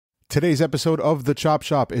Today's episode of The Chop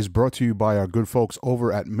Shop is brought to you by our good folks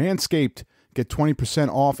over at Manscaped. Get 20%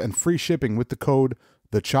 off and free shipping with the code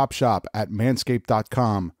The Chop Shop at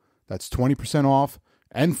manscaped.com. That's 20% off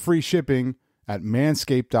and free shipping at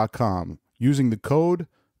manscaped.com using the code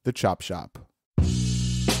The Chop Shop.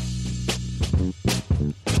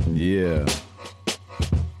 Yeah.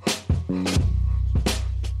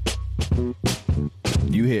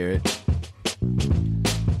 You hear it.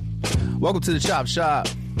 Welcome to The Chop Shop.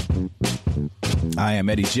 I am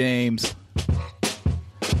Eddie James.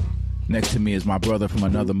 Next to me is my brother from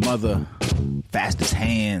another mother. Fastest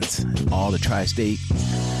hands in all the tri-state.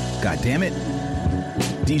 God damn it.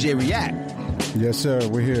 DJ React. Yes, sir.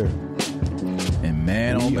 We're here. And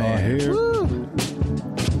man, oh man. Here. Woo.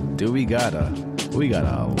 Dude, we got a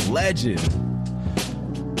legend.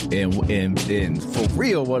 And for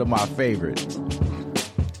real, one of my favorites.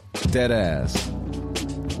 Dead ass.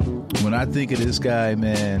 When I think of this guy,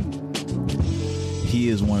 man, he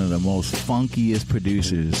is one of the most funkiest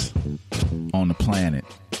producers on the planet.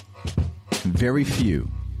 Very few.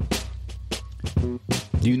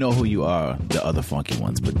 You know who you are, the other funky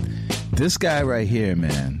ones, but this guy right here,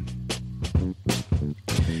 man,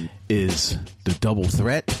 is the double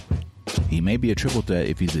threat. He may be a triple threat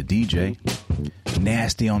if he's a DJ.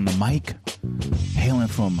 Nasty on the mic. Hailing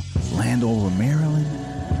from Landover, Maryland.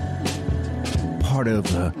 Part of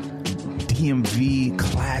the DMV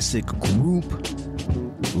classic group.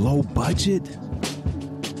 Low budget.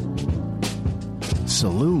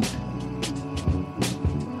 Salute.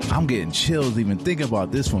 I'm getting chills even thinking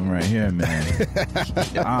about this one right here, man.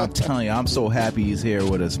 I'm telling you, I'm so happy he's here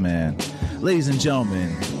with us, man. Ladies and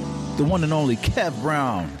gentlemen, the one and only Kev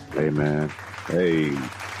Brown. Hey, man. Hey,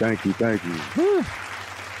 thank you. You're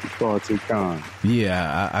far too kind.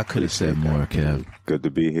 Yeah, I could have said more, Kev. Good to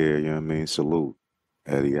be here, you know what I mean? Salute.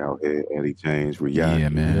 Eddie out here, Eddie James, React. Yeah,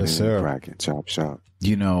 man. Yes, sir. Cracking, Chop Shop.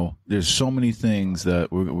 You know, there's so many things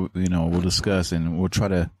that we'll discuss, and we'll try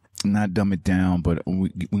to not dumb it down, but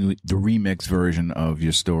the remix version of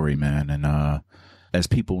your story, man. And as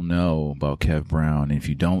people know about Kev Brown, and if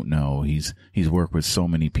you don't know, he's worked with so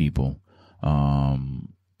many people.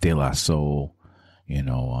 De La Soul,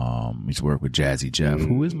 he's worked with Jazzy Jeff,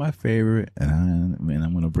 who is my favorite. And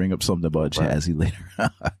I'm going to bring up something about Jazzy later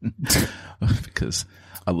on because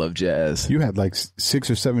I love jazz. You had like 6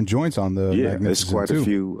 or 7 joints on the Magnificent it's quite too. a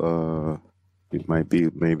few. It might be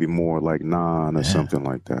maybe more like 9 or something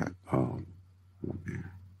like that.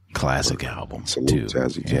 Classic album Salute too.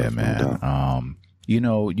 Jazzy Yeah, Jeff, man.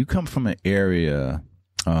 You come from an area,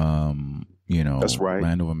 that's right.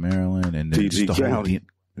 Landover, Maryland, and then just the County.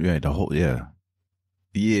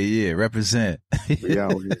 Yeah, represent.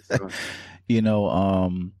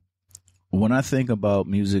 When I think about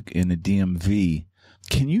music in the DMV,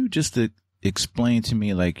 can you just explain to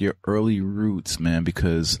me like your early roots, man?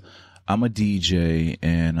 Because I'm a DJ,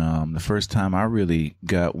 and the first time I really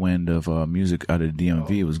got wind of music out of the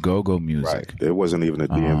DMV was go-go music. Right. It wasn't even a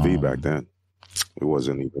DMV back then. It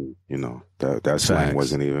wasn't even, that slang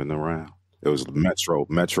wasn't even around. It was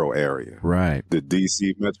metro area. Right. The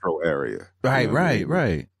DC metro area.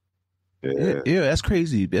 Right. Yeah, that's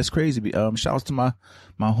crazy. Shout out to my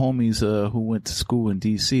homies who went to school in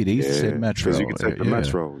DC. They used to say metro. Because you can take the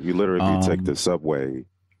metro. You literally take the subway,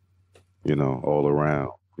 all around.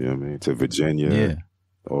 You know what I mean? To Virginia.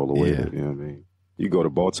 All the way. You know what I mean? You go to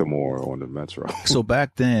Baltimore on the metro. So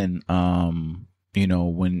back then,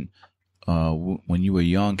 when you were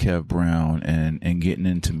young, Kev Brown, and getting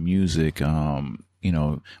into music,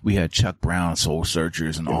 we had Chuck Brown, Soul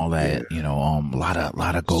Searchers, and all that. A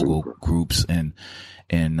lot of go-go groups, and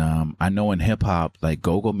I know in hip hop, like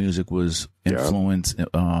go-go music was influencing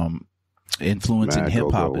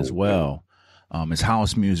hip hop as well. As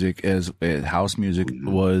house music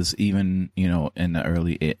was even in the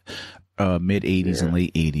early mid 80s and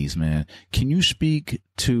late 80s, man. Can you speak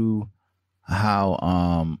to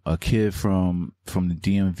how a kid from the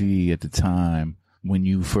DMV at the time, when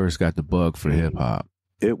you first got the bug for hip hop?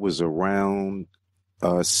 It was around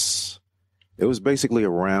us. It was basically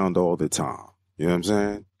around all the time. You know what I'm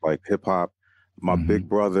saying? Like hip hop. My big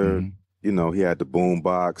brother, he had the boom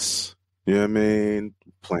box. You know what I mean?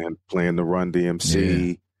 Playing the Run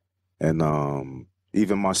DMC, and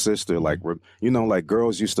even my sister, like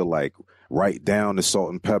girls used to like write down the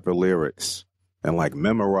Salt and Pepper lyrics and like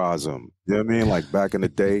memorize them. You know what I mean? Like back in the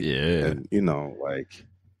day, and like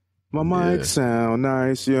my mic sound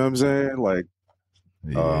nice. You know what I'm saying? Like,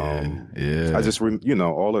 I just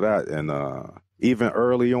all of that, and even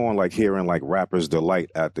early on, like hearing like Rapper's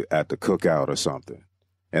Delight at the cookout or something.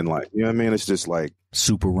 And like, you know what I mean? It's just like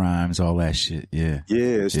super rhymes, all that shit. Yeah.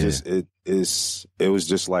 Yeah, it's just it was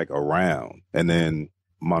just like around. And then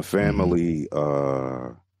my family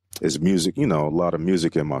is music, you know, a lot of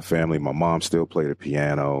music in my family. My mom still played the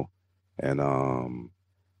piano. And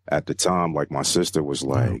at the time, like my sister was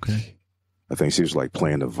like I think she was like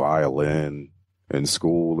playing the violin in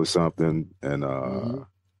school or something. And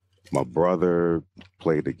my brother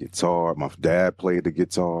played the guitar. My dad played the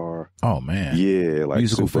guitar. Oh man. Yeah, like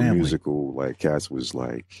musical super family. musical. Like cats was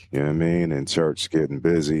like, you know what I mean? And church getting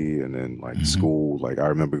busy, and then like school. Like I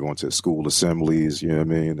remember going to school assemblies, you know what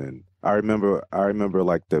I mean? And I remember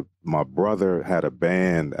like my brother had a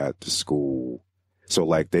band at the school. So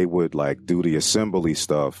like they would like do the assembly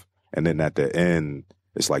stuff, and then at the end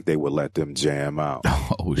it's like they would let them jam out.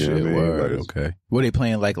 Oh shit! I mean? Word. Like, okay. Were they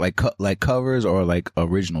playing like covers or like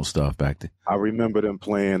original stuff back then? I remember them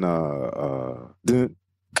playing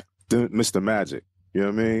Mr. Magic. You know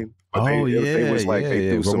what I mean? But they was like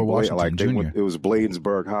they threw some like it was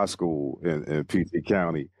Bladensburg High School in PT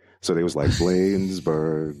County. So they was like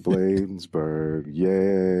Bladensburg,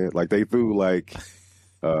 yeah. Like they threw like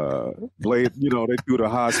they threw the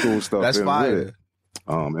high school stuff. That's fire.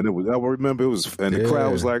 And it was, I remember it was, and the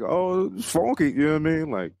crowd was like, oh, it's funky, you know what I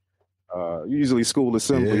mean? Like, usually school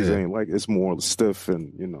assemblies ain't like, it's more stiff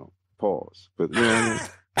and, you know, pause. But, you know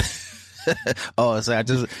what I mean? Oh, so I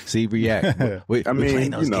just see react. I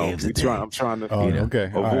mean, you know, I'm trying to avoid right,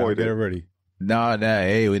 get it ready. No,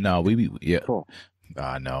 Cool.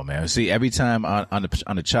 No, man. See, every time on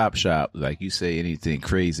the Chop Shop, like you say anything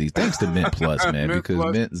crazy, thanks to Mint Plus, man,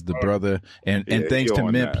 because Mint is the brother, and thanks to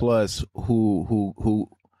Mint Plus, who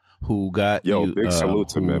got big salute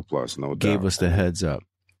to Mint Plus, no doubt. Gave us the heads up.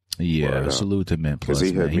 Yeah, salute to Mint Plus.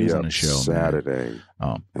 He hit me was up on the show Saturday,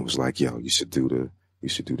 and was like, "Yo, you should do the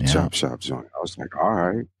Chop Shop joint." I was like, "All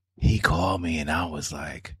right." He called me, and I was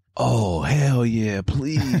like, oh, hell yeah,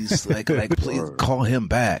 please. like please call him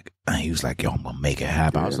back. And he was like, yo, I'm going to make it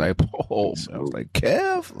happen. I was like, oh, I was like,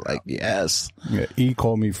 Kev? Like, yes. Yeah, he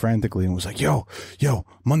called me frantically and was like, yo,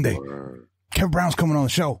 Monday, Kev Brown's coming on the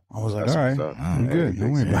show. I was like, all right, I'm good.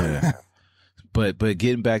 Don't worry about it. But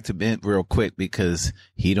getting back to Mint real quick, because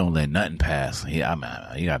he don't let nothing pass. You got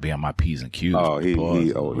to be on my P's and Q's. Oh, he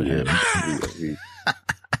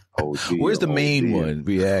Where's the main one?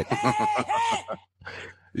 React.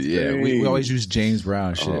 Yeah, we always use James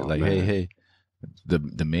Brown shit. Hey,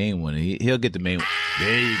 the main one. He'll get the main one.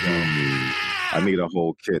 There you go. I need a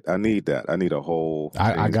whole kit. I need that. I need a whole.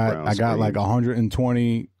 I got like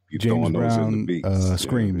 120 James Brown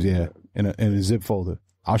screams. Yeah, in a zip folder.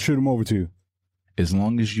 I'll shoot them over to you. As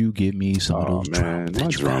long as you give me some of those drums. My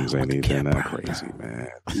drums ain't even that crazy, man.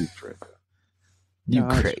 You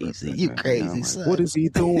crazy, son. What is he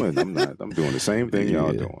doing? I'm not. I'm doing the same thing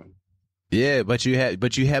y'all doing. Yeah, but you had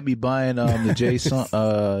me buying the J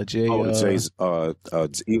the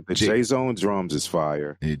J Zone drums is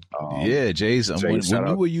fire. J Zone. When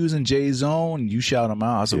we were using J Zone, you shout them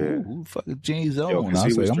out. I said, "Who fuck J Zone?" I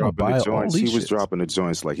was like, "I'm gonna buy all these." He was dropping the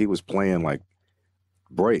joints like he was playing like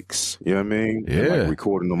breaks. You know what I mean? Yeah. And, like,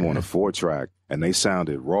 recording them on a 4-track, and they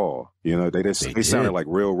sounded raw. You know, they sounded like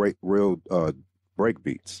real break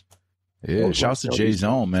beats. Yeah, shouts to J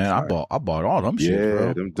Zone, man. I bought all them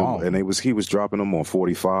shit, bro. And he was dropping them on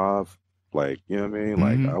 45. Like, you know what I mean?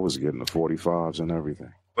 Like I was getting the 45s and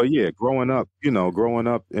everything. But yeah, growing up in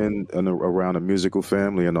around a musical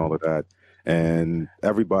family and all of that, and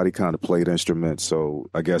everybody kind of played instruments.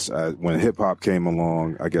 So I guess when hip hop came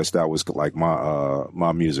along, I guess that was like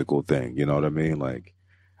my musical thing. You know what I mean? Like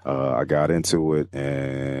I got into it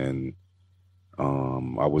and.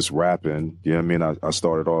 I was rapping, you know what I mean? I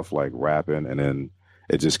started off like rapping, and then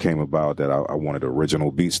it just came about that I wanted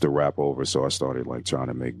original beats to rap over. So I started like trying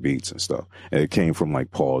to make beats and stuff. And it came from like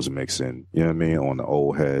pause mixing, you know what I mean? On the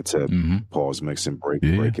old head tip, pause mixing,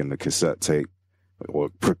 breaking the cassette tape or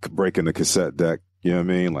breaking the cassette deck, you know what I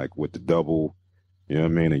mean? Like with the double, you know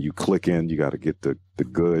what I mean? And you click in, you got to get the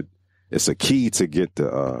good. It's a key to get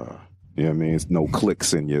the, you know what I mean? It's no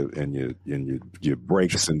clicks in your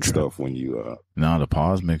breaks and stuff when you No, the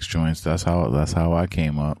pause mix joints, that's how I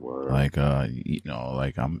came up. Word. Like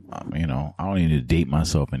like I'm I don't need to date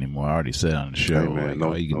myself anymore. I already said on the show. Hey,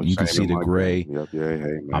 man, you can see the gray. Yep, yeah,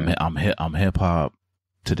 hey, man. I'm hip hop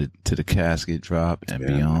to the casket drop and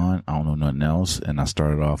beyond. Man. I don't know nothing else. And I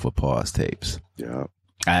started off with pause tapes. Yeah.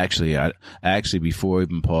 I actually before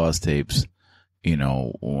even pause tapes,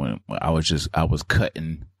 when I was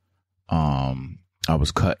cutting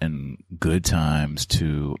good times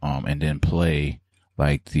to and then play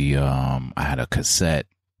like the I had a cassette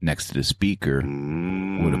next to the speaker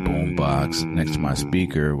with a boom box next to my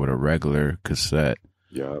speaker with a regular cassette,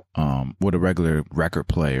 with a regular record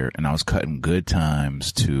player, and I was cutting Good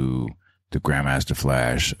Times to the Grandmaster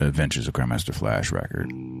Flash, Adventures of Grandmaster Flash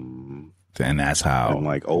record. And that's how. And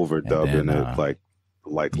like overdubbing it,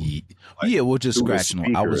 like yeah, we're just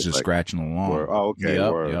scratching. I was just scratching along. Okay,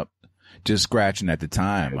 yep. Just scratching at the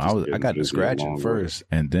time. I got to scratching first,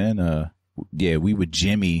 and then we would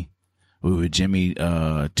jimmy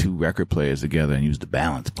two record players together and use the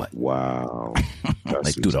balance button. Wow.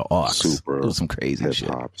 Like through the aux. Super. It was some crazy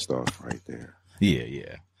hip-hop stuff right there.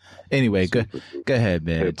 Yeah. Anyway, go ahead,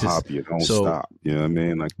 man. Hip-hop, you don't stop. You know what I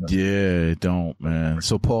mean? Like, yeah, don't, man.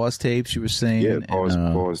 So pause tapes, you were saying? Yeah,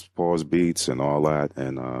 pause beats and all that.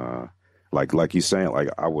 And like you saying, like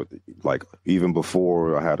I would, like even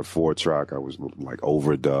before I had a 4-track, I was like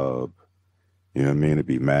overdub. You know what I mean? It'd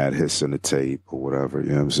be mad hits in the tape or whatever.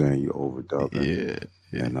 You know what I'm saying? You overdub it.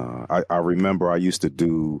 Yeah. And I remember I used to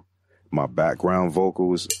do my background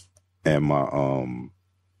vocals and my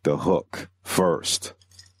the hook first.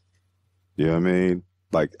 You know what I mean?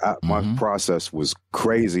 Like my process was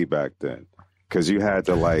crazy back then because you had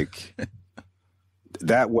to like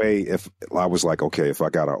that way. If I was like, okay, if I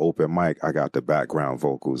got an open mic, I got the background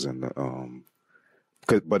vocals and the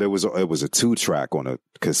but it was a 2-track on a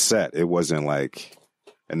cassette. It wasn't like,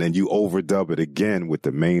 and then you overdub it again with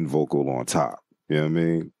the main vocal on top. You know what I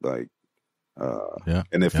mean? Like,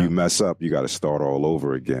 and if you mess up, you got to start all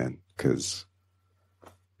over again because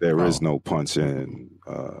there is no punch in.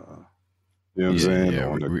 You know what I'm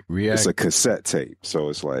saying? It's a cassette tape, so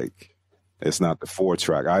it's like it's not the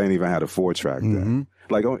 4-track. I didn't even have a 4-track then.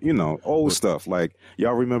 Like, you know, old stuff. Like,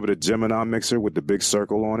 y'all remember the Gemini mixer with the big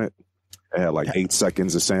circle on it? It had like 8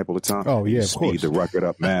 seconds of sample of time. Oh, yeah, of course. Speed the record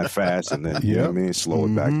up mad fast, and then, you know what I mean? Slow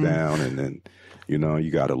it back down, and then, you know,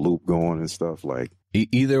 you got a loop going and stuff. Like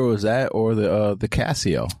either was that or the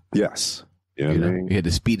Casio. Yes. You know what I mean? You had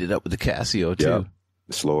to speed it up with the Casio, too. Yep.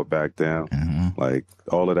 Slow it back down. Like,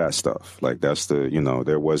 all of that stuff. Like, that's the, you know,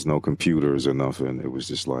 there was no computers or nothing. It was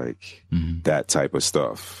just like that type of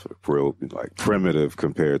stuff. Real, like, primitive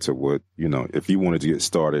compared to what, you know, if you wanted to get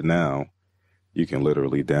started now, you can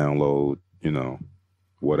literally download, you know,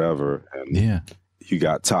 whatever. And you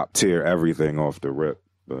got top tier everything off the rip.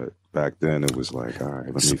 But back then it was like, all right,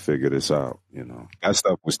 let me figure this out. You know, that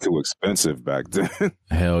stuff was too expensive back then.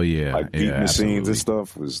 Hell yeah. Like beat machines and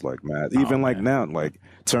stuff was like mad. Even like now, like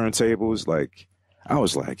turntables, like I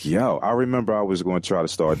was like, yo, I remember I was going to try to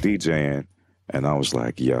start DJing and I was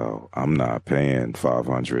like, yo, I'm not paying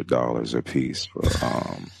 $500 a piece for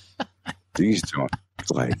these joints. It's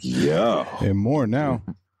like, yo, and more now.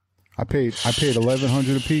 I paid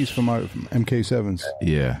 $1,100 a piece for my MK7s.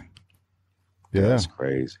 Yeah, that's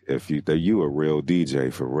crazy. If you a real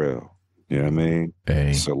DJ for real, you know what I mean?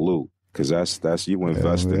 Hey. Salute, because that's you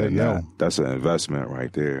invested in that. That's an investment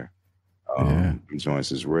right there.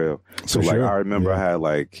 Joints is real. So like I remember I had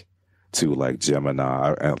like 2 like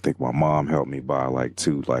Gemini. I think my mom helped me buy like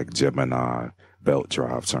 2 like Gemini belt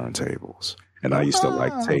drive turntables, and I used to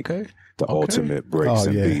like take the ultimate breaks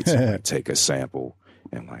and beats and like, take a sample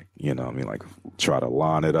and like, you know what I mean, like try to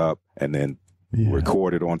line it up and then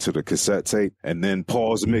record it onto the cassette tape and then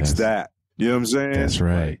pause mix that. You know what I'm saying? That's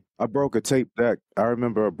right. I broke a tape deck. I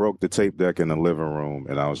remember I broke the tape deck in the living room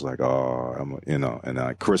and I was like, oh, and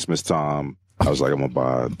at Christmas time, I was like, I'm going to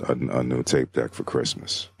buy a new tape deck for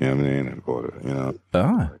Christmas. You know what I mean? And go to, you know.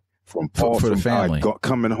 From Paul, for the family.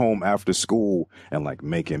 Coming home after school and like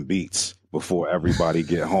making beats before everybody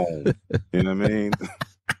get home. You know what I mean?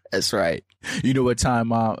 That's right. You know what time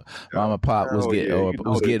Mama Pop was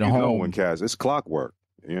getting home when it's clockwork.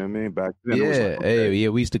 You know what I mean? Back then,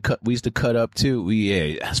 we used to cut up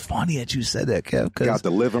too. That's funny that you said that, Kev. Got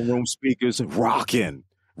the living room speakers rocking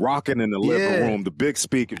in the living room. The big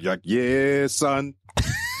speaker, like, yeah, son.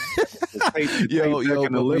 The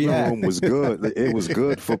in the living room was good. It was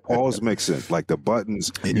good for pause mixing, like the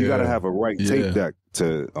buttons. You got to have a right tape deck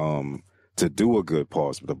to do a good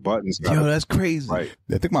pause. But the buttons, that's crazy. Right.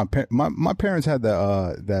 I think my parents had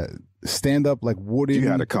that stand up like wooden. You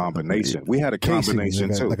had a combination. We had a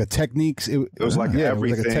combination too, like a Techniques. It was like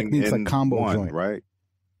everything. It was like a Techniques like combo one, joint, right?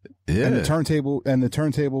 Yeah. And the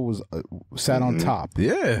turntable was sat on top.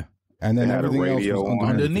 Yeah. And then everything else was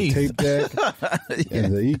underneath. The tape deck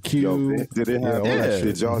and the EQ. Yo, did it have all that shit?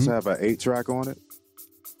 Did y'all have an 8-track on it?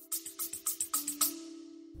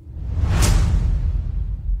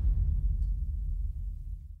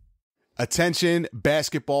 Attention,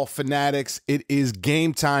 basketball fanatics. It is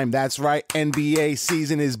game time. That's right. NBA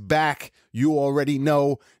season is back. You already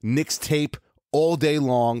know. Knicks tape all day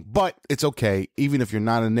long, but it's okay. Even if you're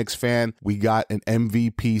not a Knicks fan, we got an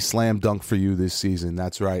MVP slam dunk for you this season.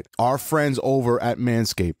 That's right. Our friends over at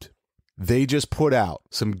Manscaped They just put out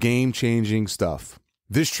some game-changing stuff.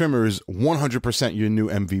 This trimmer is 100% your new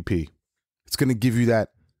MVP. It's going to give you that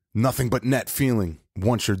nothing but net feeling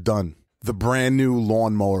once you're done. The brand new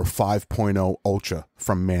Lawnmower 5.0 Ultra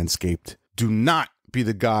from Manscaped. Do not be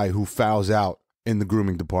the guy who fouls out in the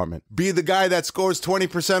grooming department. Be the guy that scores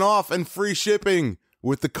 20% off and free shipping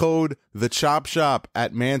with the code TheChopShop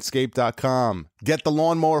at Manscaped.com. Get the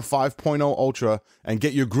Lawnmower 5.0 Ultra and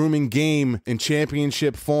get your grooming game in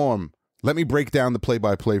championship form. Let me break down the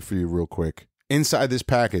play-by-play for you real quick. Inside this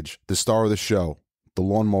package, the star of the show, the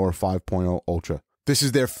Lawnmower 5.0 Ultra. This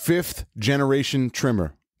is their 5th generation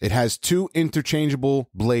trimmer. It has 2 interchangeable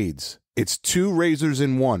blades. It's 2 razors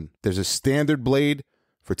in one. There's a standard blade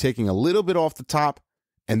for taking a little bit off the top,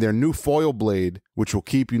 and their new foil blade, which will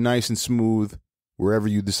keep you nice and smooth wherever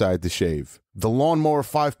you decide to shave. The Lawnmower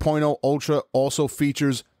 5.0 Ultra also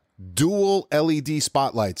features dual LED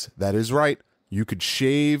spotlights. That is right. You could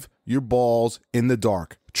shave your balls in the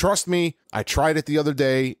dark. Trust me, I tried it the other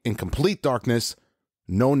day in complete darkness.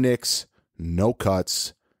 No nicks, no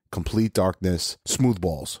cuts, complete darkness, smooth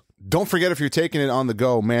balls. Don't forget, if you're taking it on the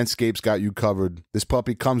go, Manscaped's got you covered. This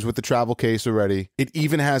puppy comes with the travel case already. It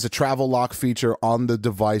even has a travel lock feature on the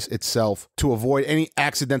device itself to avoid any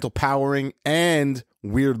accidental powering and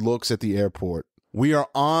weird looks at the airport. We are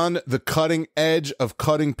on the cutting edge of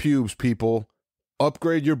cutting pubes, people.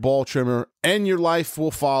 Upgrade your ball trimmer and your life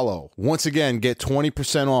will follow. Once again, get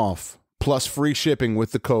 20% off plus free shipping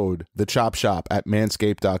with the code TheChopShop at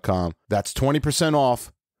Manscaped.com. That's 20%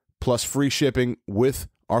 off plus free shipping with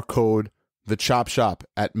our code TheChopShop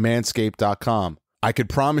at Manscaped.com. I could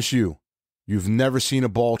promise you, you've never seen a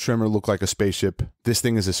ball trimmer look like a spaceship. This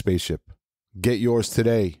thing is a spaceship. Get yours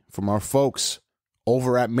today from our folks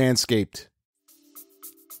over at Manscaped.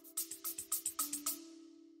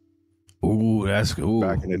 Ooh, that's cool.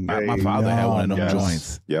 Back in the day, my father had one of them yes.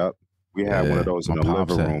 joints. Yep. We had one of those in the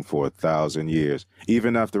living room for 1,000 years.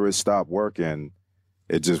 Even after it stopped working,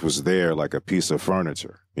 it just was there like a piece of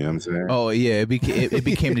furniture. You know what I'm saying? Oh, yeah. It became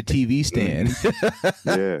the TV stand.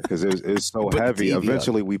 Yeah, because it's so heavy.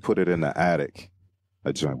 Eventually, we put it in the attic.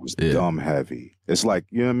 That joint was dumb heavy. It's like,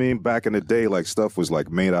 you know what I mean? Back in the day, like stuff was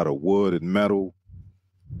like made out of wood and metal.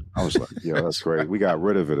 I was like, yo, that's crazy. We got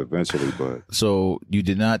rid of it eventually, but... So you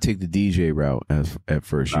did not take the DJ route at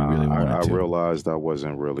first. You really wanted to. I realized I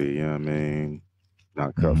wasn't really, you know what I mean,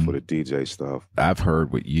 not cut for the DJ stuff. I've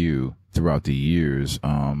heard with you throughout the years,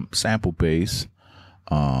 sample bass,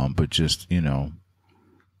 but just,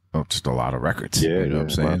 just a lot of records. Yeah, you know what I'm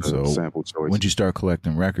saying? So sample choice. when did you start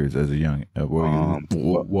collecting records as a young...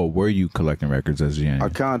 were you collecting records as a young... I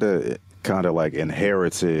kind of like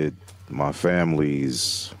inherited my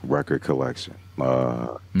family's record collection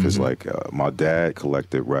because my dad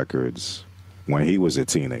collected records when he was a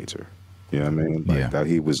teenager. You know what I mean? Like that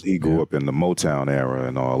he grew up in the Motown era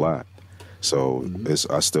and all that. So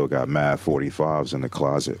I still got mad 45s in the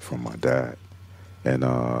closet from my dad, and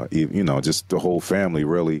just the whole family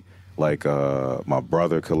really. Like my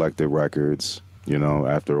brother collected records.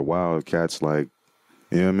 After a while, cats like.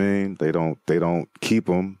 You know what I mean? They don't keep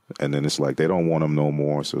them, and then it's like they don't want them no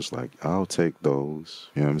more. So it's like, I'll take those.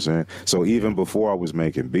 You know what I'm saying? So even before I was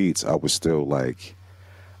making beats, I was still like,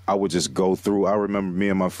 I would just go through. I remember me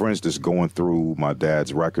and my friends just going through my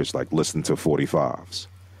dad's records, like listening to 45s.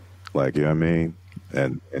 Like, you know what I mean?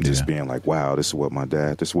 And just being like, wow, this is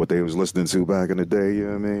what they was listening to back in the day. You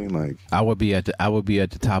know what I mean? Like, I would be at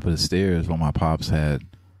the top of the stairs when my pops had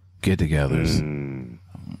get-togethers. And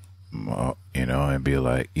be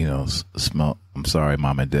like, smell. I'm sorry,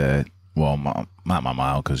 mom and dad. Well, not my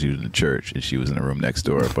mom because she was in the church and she was in the room next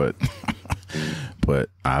door. But but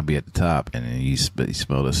I'd be at the top, and then you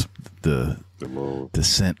smell the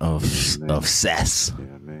scent of cess. Yeah,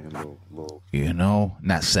 man, little,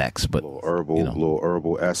 not sex, but little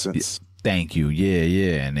herbal essence. Thank you.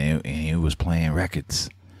 Yeah, and he was playing records.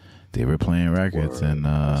 They were playing records, and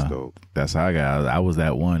that's how I was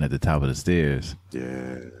that one at the top of the stairs.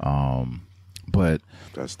 Yeah. But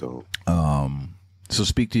that's dope. So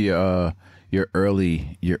speak to your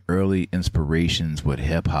early inspirations with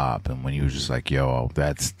hip hop, and when you were just like, yo,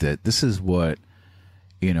 this is what,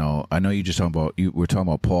 I know you just talking about, we're talking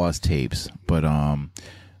about pause tapes, but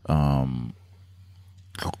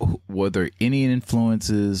were there any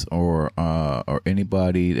influences or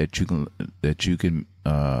anybody that you can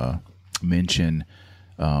mention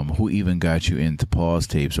who even got you into pause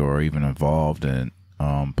tapes or even involved in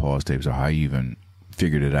pause tapes, or how you even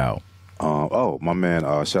figured it out? My man,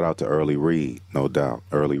 shout out to Early Reed, no doubt.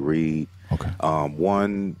 Early Reed. Okay.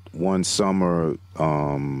 One summer,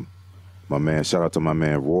 my man, shout out to my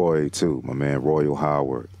man Roy too, my man Royal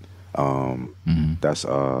Howard. That's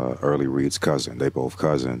Early Reed's cousin. They both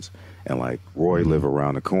cousins. And like Roy live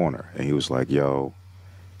around the corner. And he was like, yo,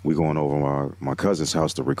 we going over my cousin's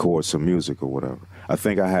house to record some music or whatever. I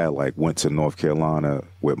think I had like went to North Carolina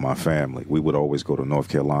with my family. We would always go to North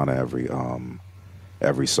Carolina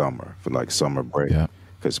every summer for like summer break.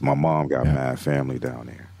 Because my mom got mad family down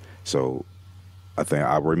there. So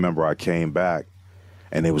I remember I came back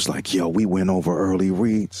and it was like, yo, we went over Early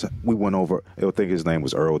Reed's. We went over, I think his name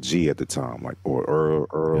was Earl G at the time, like, or Earl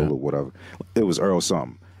or whatever. It was Earl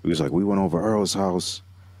something. He was like, we went over Earl's house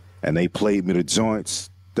and they played me the joints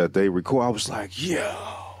that they record. I was like, yo,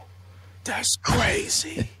 that's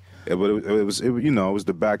crazy. But it was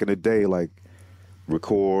the back in the day, like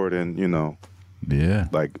record and,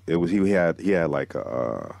 like it was, he had like,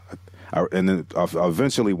 and then I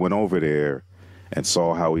eventually went over there and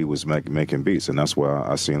saw how he was making beats. And that's where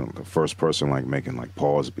I seen the first person like making like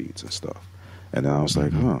pause beats and stuff. And then I was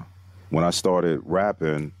like, huh. When I started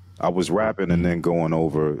rapping, I was rapping and then going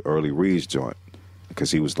over Early Reed's joint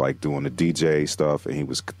because he was like doing the DJ stuff and he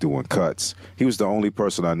was doing cuts. He was the only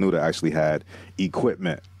person I knew that actually had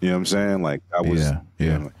equipment. You know what I'm saying? Like I was,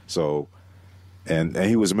 so, and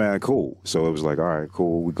he was mad cool. So it was like, all right,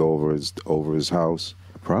 cool. We go over his house.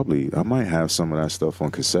 Probably, I might have some of that stuff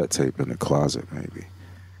on cassette tape in the closet, maybe.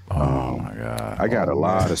 Oh my God! I got a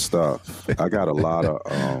lot of stuff. I got a lot of.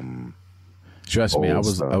 Trust me, I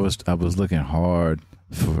was looking hard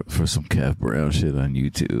for some Kev Brown shit on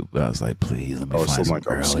YouTube. I was like, please let me find some like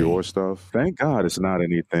obscure stuff. Thank God it's not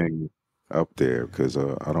anything up there because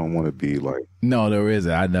I don't want to be like. No, there isn't.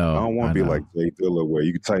 I know. I don't want to be like Jay Dilla where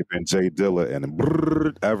you type in Jay Dilla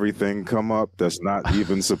and everything come up that's not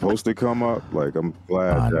even supposed to come up. Like I'm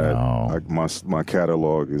glad that my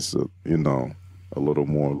catalog is a little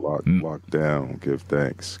more locked down. Give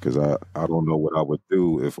thanks because I don't know what I would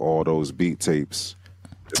do if all those beat tapes.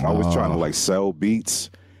 If I was trying to like sell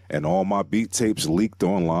beats and all my beat tapes leaked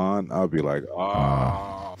online, I'd be like,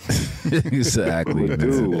 exactly.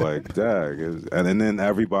 Dude, like that, and then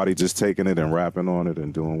everybody just taking it and rapping on it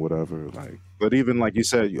and doing whatever. Like, but even like you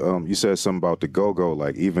said something about the go-go.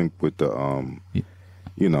 Like even with the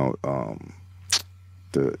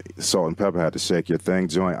the Salt and Pepper had to Shake Your Thing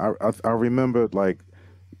joint. I remember like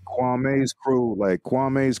Kwame's crew,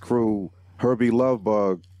 Herbie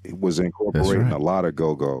Lovebug was incorporating a lot of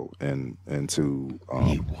go-go and into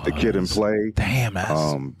the Kid and Play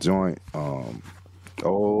joint.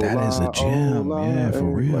 That is a gem, for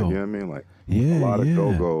real. Like, you know what I mean? Like a lot of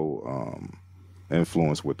go-go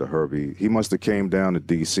influence with the Herbie. He must have came down to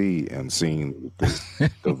DC and seen the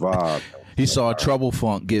vibe. He saw Trouble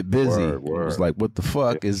Funk get busy. Word. He was like, what the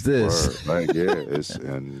fuck is this? Like, it's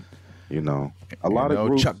and a lot of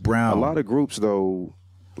groups, Chuck Brown. A lot of groups though.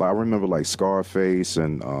 Like, I remember like Scarface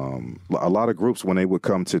and a lot of groups when they would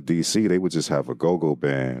come to DC, they would just have a go-go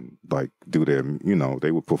band like do their,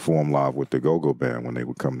 they would perform live with the go-go band when they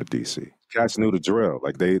would come to DC. Cats knew the drill.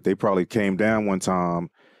 Like they probably came down one time,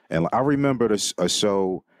 and I remember a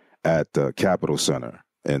show at the Capitol Center,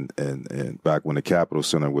 and back when the Capitol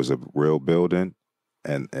Center was a real building,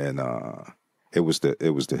 and it was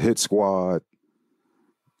the Hit Squad.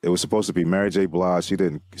 It was supposed to be Mary J. Blige. She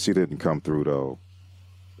didn't come through though.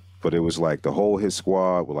 But it was like the whole Hit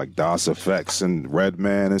Squad with like Das Effects and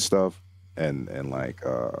Redman and stuff, and like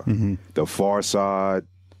the Far Side.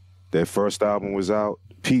 Their first album was out.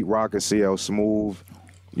 Pete Rock and CL Smooth.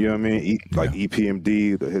 You know what I mean? Like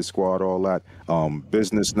EPMD, the Hit Squad, all that.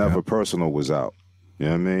 Business Never Personal was out. You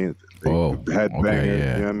know what I mean?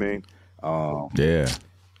 Headbanger. You know what I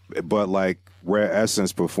mean? But like Rare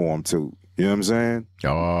Essence performed too. You know what I'm saying?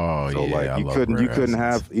 Oh, so like you couldn't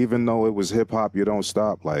have, even though it was hip hop, you don't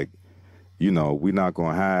stop. Like, we're not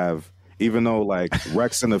gonna have, even though like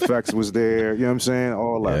Rex and Effects was there, you know what I'm saying?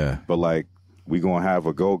 All that. Yeah. But like we gonna have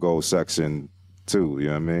a go-go section too, you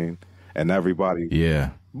know what I mean? And everybody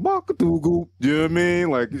Baka-doo-goo, you know what I mean?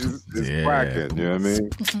 Like it's cracking, you know what I mean?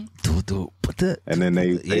 And then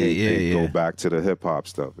they go back to the hip hop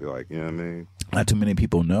stuff, like, you know what I mean? Not too many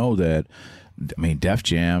people know that. I mean, Def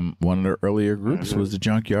Jam, one of their earlier groups was the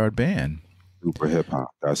Junkyard Band. Super hip hop.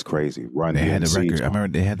 That's crazy. They had a record. I remember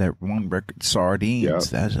they had that one record,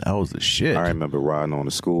 Sardines. Yep. That was the shit. I remember riding on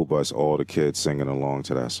the school bus, all the kids singing along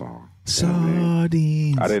to that song.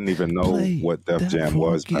 Sardines. I didn't even know what Def Jam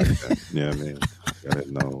was back then. You know what I mean? I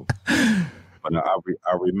didn't know. But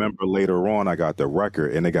I remember later on, I got the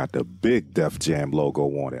record and they got the big Def Jam logo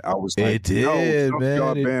on it. I was like,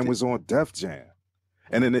 Junkyard Band was on Def Jam.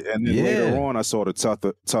 And then later on, I saw the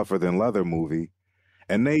Tougher Than Leather movie,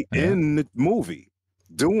 and they in the movie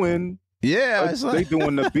doing they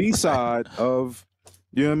doing the B-side of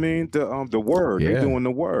You know what I mean? The word, they Yeah. doing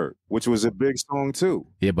the word, which was a big song too.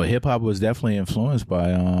 Yeah, but hip hop was definitely influenced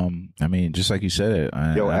by I mean, just like you said it.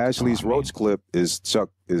 Ashley's Roach clip is Chuck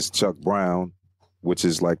Brown, which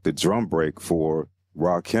is like the drum break for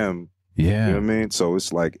Rakim. Yeah. You know what I mean? So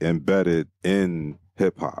it's like embedded in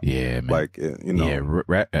hip hop. Yeah, man. Like, you know.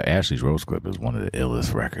 Yeah, Ashley's Roach clip is one of the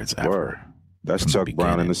illest records ever. Word. That's Chuck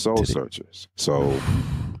Brown and the Soul Searchers. So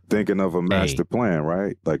thinking of a master plan,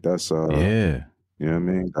 right? Like that's yeah. You know what I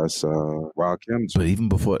mean? That's Rakim's. But even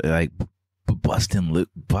before, like, busting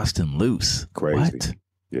loose, crazy. What?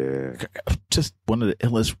 Yeah, just one of the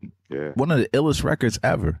illest records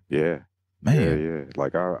ever. Yeah, man. Yeah.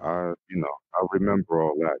 Like I remember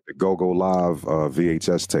all that. The Go Live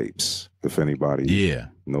VHS tapes. If anybody,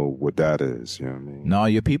 know what that is, you know what I mean? No,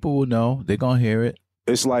 your people will know. They're gonna hear it.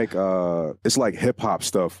 It's like hip hop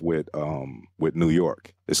stuff with New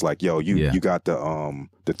York. It's like, yo, you got the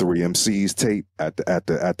 3 MCs tape at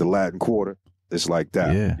the Latin Quarter. It's like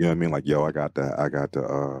that. Yeah. You know what I mean? Like, yo, I got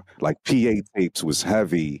the like PA tapes was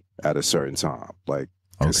heavy at a certain time. Like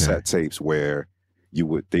cassette tapes where it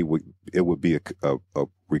would be a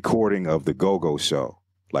recording of the Go-Go show,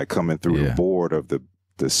 like coming through the board of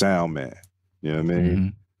the sound man. You know what I mean? Mm-hmm.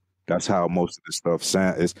 That's how most of the stuff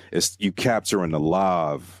sounds. It's you capturing the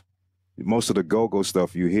live. Most of the go-go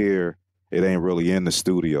stuff you hear, it ain't really in the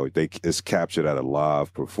studio. It's captured at a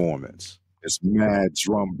live performance. It's mad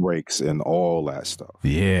drum breaks and all that stuff.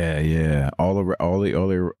 Yeah. All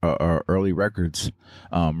the early records,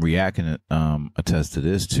 React can attest to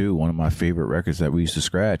this too. One of my favorite records that we used to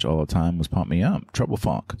scratch all the time was "Pump Me Up," Trouble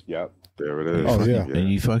Funk. Yep. There it is. Oh yeah. Are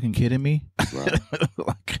you fucking kidding me? Right.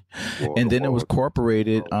 And then it was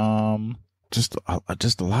incorporated just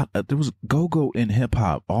a lot. There was go-go in hip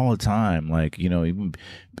hop all the time. Like, you know, even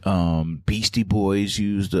Beastie Boys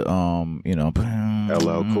used LL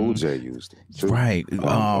Cool J used it too. Right.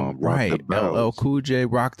 Right. LL Cool J,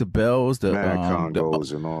 Rock the Bells, the Mad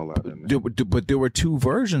Congos and all that. But there were two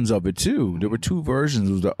versions of it too. There were two versions.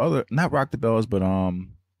 It was the other, not Rock the Bells, but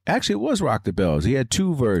actually, it was Rock the Bells. He had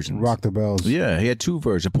two versions. Rock the Bells. Yeah, he had two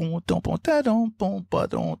versions.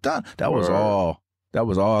 That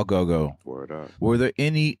was all go-go. Word up. Were there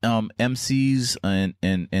any MCs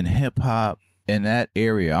in hip hop in that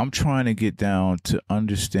area? I'm trying to get down to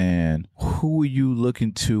understand who were you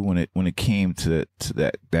looking to when it came to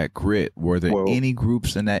that grit. Were there any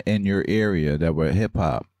groups in your area that were hip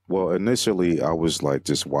hop? Well, initially I was like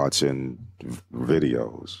just watching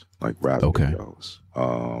videos, like rap videos.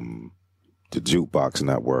 The Jukebox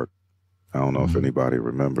Network. I don't know if anybody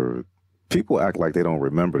remember. People act like they don't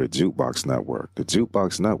remember the Jukebox Network. The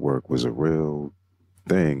Jukebox Network was a real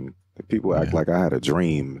thing. People act like I had a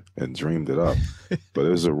dream and dreamed it up, but it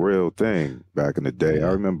was a real thing back in the day.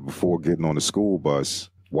 I remember before getting on the school bus,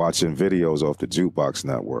 watching videos off the Jukebox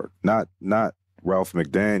Network. Not Ralph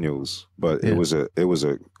McDaniels, but it was a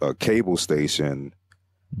cable station.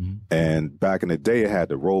 Mm-hmm. And back in the day, it had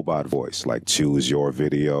the robot voice, like choose your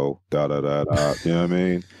video, da da da da. You know what I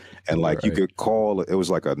mean? And like you could call, it was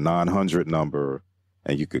like a 900 number,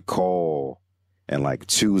 and you could call and like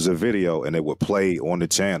choose a video, and it would play on the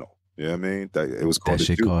channel. You know what I mean? It was called that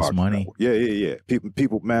shit cost money. Yeah.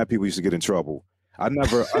 People used to get in trouble. I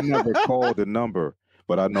never called the number,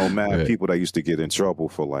 but I know people that used to get in trouble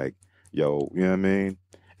for like, yo, you know what I mean?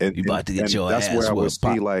 And you about to get your ass. That's where I would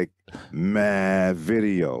see like mad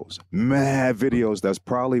videos that's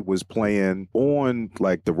probably was playing on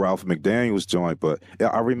like the Ralph McDaniels joint. But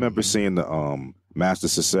I remember seeing the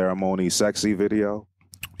Masters of Ceremony Sexy video.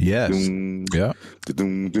 Yes. Yeah.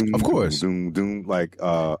 Of course. Like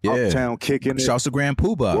Uptown kicking it. Shouts to Grand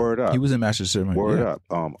Poobah. Word up. He was in Masters of Ceremony. Word up.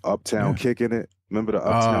 Uptown kicking it. Remember the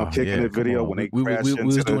Uptown kicking it video when they crashed into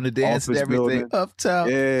we was doing the dance and everything. Building? Uptown.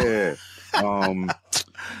 Yeah.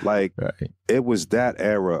 It was that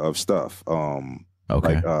era of stuff.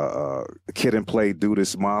 Like Kid and Play Do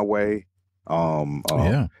This My Way. You know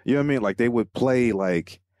what I mean? Like they would play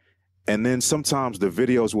like, and then sometimes the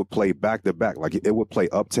videos would play back to back. Like it would play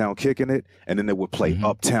Uptown Kicking It, and then it would play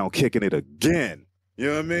Uptown Kicking It again. You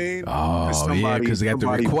know what I mean? Oh, because they got the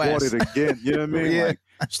request. Bought it again. You know what I mean? Like,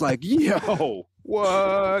 it's like, yo,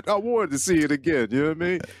 what? I wanted to see it again. You know what I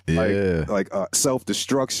mean? Yeah. Like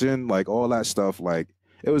self-destruction, like all that stuff. Like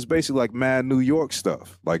it was basically like mad New York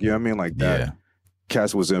stuff. Like, you know what I mean? Like that. Yeah.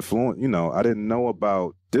 Cass was influenced. You know, I didn't know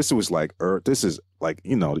about this. Was like this is like,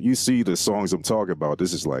 you know, you see the songs I'm talking about.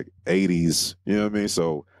 This is like 80s. You know what I mean?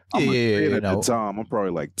 So I'm a kid at the time. I'm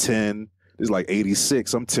probably like 10. This is like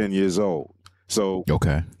 86. I'm 10 years old. So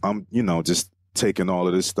I'm, you know, just taking all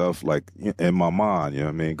of this stuff like in my mind, you know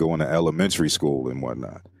what I mean, going to elementary school and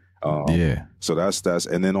whatnot. Yeah. So that's,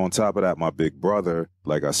 and then on top of that, my big brother,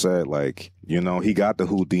 like I said, like, you know, he got the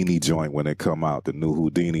Houdini joint when it come out, the new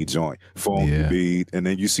Houdini joint, Phone Beat. And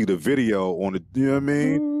then you see the video on the, you know what I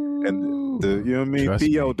mean? And you know what I mean? Trust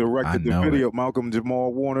Theo me, directed the video. Malcolm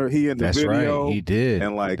Jamal Warner, he in the That's video. right, he did.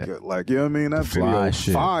 And like, you know what I mean? That video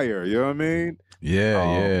shit. fire, you know what I mean?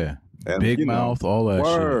 Yeah. And, Big Mouth, all that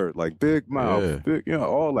word, shit. Like Big Mouth, big, you know,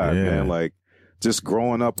 all that, man. Like, just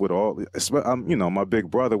growing up with all, you know, my big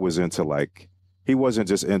brother was into like, he wasn't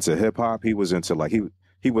just into hip hop. He was into like,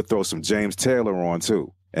 he would throw some James Taylor on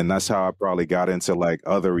too. And that's how I probably got into like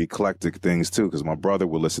other eclectic things too. Cause my brother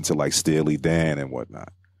would listen to like Steely Dan and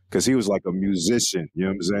whatnot. Cause he was like a musician. You know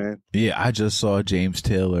what I'm saying? Yeah. I just saw James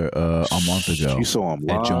Taylor a month ago. You saw him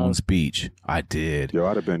live? At Jones Beach. I did. Yo,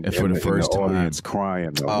 I'd have been for the first time audience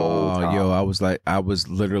crying the whole time.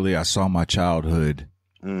 Yo, I saw my childhood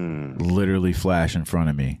literally flash in front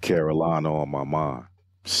of me. Carolina on my mind.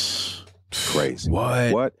 Crazy.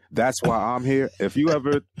 What? That's why I'm here. If you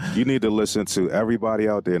need to listen to, everybody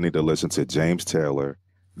out there need to listen to James Taylor.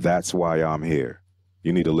 That's why I'm here.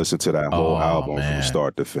 You need to listen to that whole album from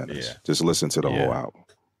start to finish. Yeah. Just listen to the whole album.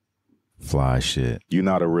 Fly shit. You're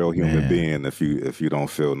not a real human being if you don't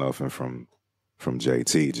feel nothing from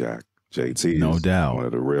JT, Jack. JT no is doubt one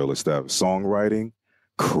of the realest stuff. Songwriting,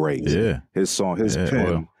 crazy. Yeah. His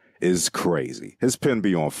pen is crazy. His pen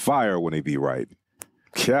be on fire when he be writing.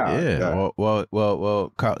 God.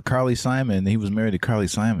 Well, Carly Simon, he was married to Carly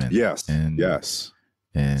Simon. Yes.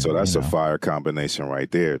 And so that's a fire combination right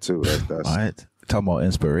there too. That's what? Talking about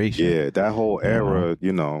inspiration. Yeah, that whole era,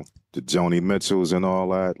 you know, the Joni Mitchells and all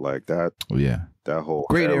that, like that. Yeah. That whole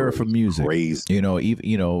great era for music. Crazy. You know,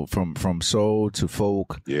 even from soul to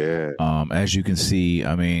folk. Yeah. As you can see,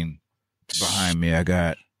 I mean, behind me I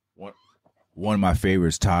got one of my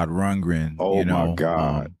favorites, Todd Rundgren. Oh, you know, my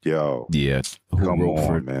God. Yo. Yeah. Come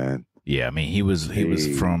on, man. Yeah, I mean, he was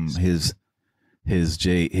from his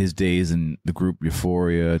days in the group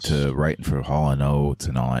Euphoria to writing for Hall & Oates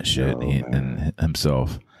and all that shit. And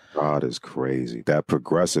himself. God is crazy. That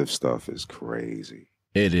progressive stuff is crazy.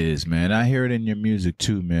 It is, man. I hear it in your music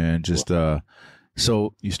too, man. Just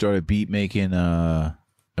so you started beat making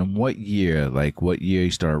in what year? Like what year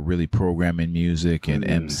you started really programming music and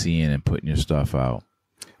MCing and putting your stuff out?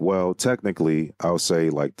 Well, technically, I would say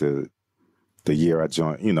like the year I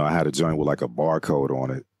joined, you know, I had a joint with like a barcode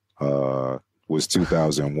on it, was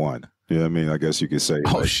 2001. You know what I mean? I guess you could say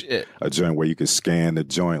shit. A joint where you could scan the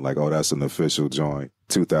joint like, oh, that's an official joint,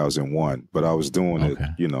 2001. But I was doing it,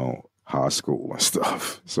 you know, high school and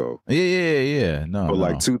stuff. So yeah. No.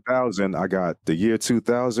 Like 2000, I got the year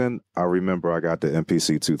 2000. I remember I got the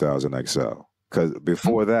MPC 2000 XL. Because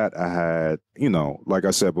before that, I had, you know, like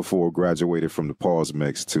I said before, graduated from the Pause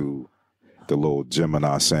Mix to the little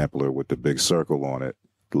Gemini sampler with the big circle on it.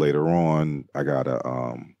 Later on, I got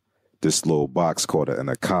this little box called an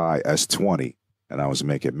Akai S20, and I was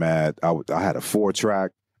making mad. I had a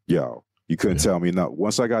 4-track. Yo, you couldn't tell me nothing.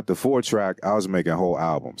 Once I got the 4-track, I was making whole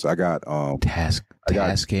albums. I got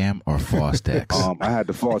Tascam or Fostex. I had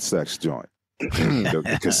the Fostex joint.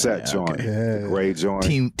 the cassette joint, the gray joint.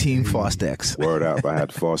 Team Fostex. Word up. I had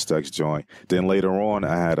the Fostex joint. Then later on,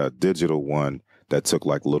 I had a digital one that took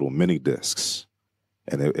like little mini discs.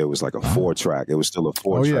 And it was like a 4-track. It was still a 4-track.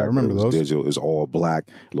 Oh, yeah, I remember those. Digital. It was all black.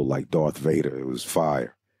 It looked like Darth Vader. It was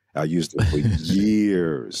fire. I used it for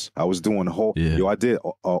years. I was doing the whole. Yo, I did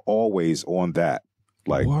always on that.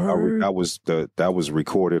 Like that was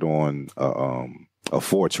recorded on a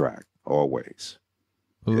 4-track always.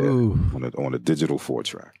 Ooh. Yeah, on a digital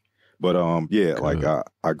 4-track. But yeah, good. Like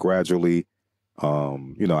I gradually,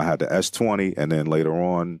 you know, I had the S20, and then later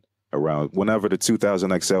on, around whenever the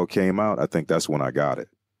 2000 XL came out, I think that's when I got it.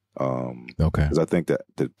 Okay. Because I think that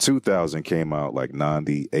the 2000 came out like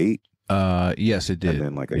 98. Yes, it did. And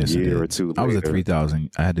then like a year or two later. I was a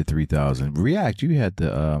 3000. I had the 3000. React, you had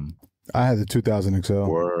the I had the 2000 XL.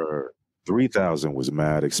 Word. 3000 was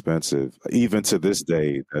mad expensive. Even to this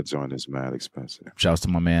day, that joint is mad expensive. Shouts to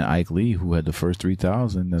my man Ike Lee, who had the first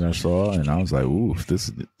 3000 that I saw, and I was like, ooh, this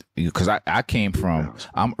is, because I came from,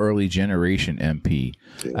 I'm early generation MP.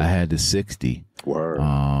 Yeah. I had the 60. Word.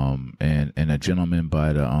 And a gentleman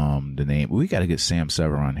by the name, we got to get Sam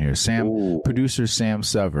Sever on here. Producer Sam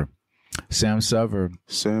Sever. Sam Sever.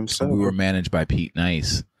 We were managed by Pete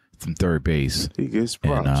Nice from Third Base. He gets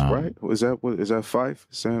props, right? Is that Fife?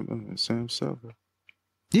 Sam Sever?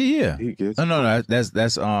 Yeah. He gets no,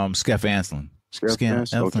 that's Skeff Anslin. Skep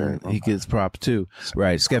Anthony, he gets props too.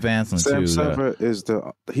 Right, Skep Anthony Sam too. Sever is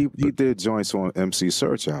he did joints on MC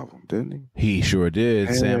Search album, didn't he? He sure did.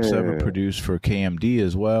 Yeah. Sam Sever produced for KMD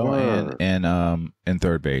as well. Word. And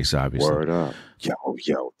Third Base, obviously. Word up.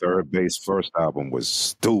 Yo, Third Base first album was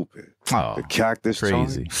stupid. Oh, the Cactus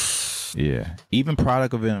crazy. Yeah. Even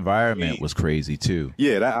Product of Environment was crazy too.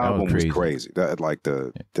 Yeah, that album was crazy. That like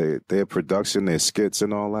their production, their skits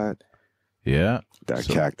and all that. Yeah. That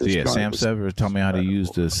Cactus. Yeah, Sam Sever taught me how to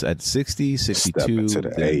use this at 60, 62. Step into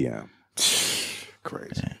the AM.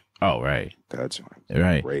 Crazy. Yeah. Oh, right. That joint.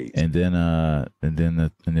 Right. Crazy. And then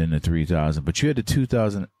the 3000. But you had the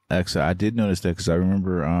 2000 X. I did notice that because I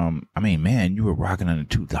remember man, you were rocking on the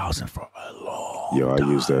 2000 for a long Yo, I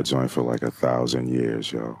time. used that joint for like 1,000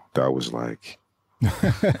 years, yo. That was like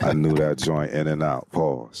I knew that joint in and out.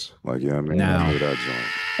 Pause. Like, you know what I mean? Now. I knew that joint.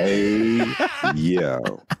 Hey,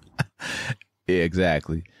 yo. Yeah,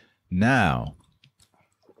 exactly. Now,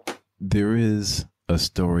 there is a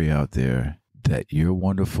story out there that your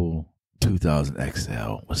wonderful 2000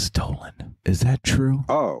 XL was stolen. Is that true?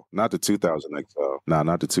 Oh, not the 2000 XL. Nah,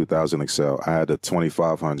 not the 2000 XL. I had the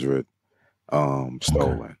 2500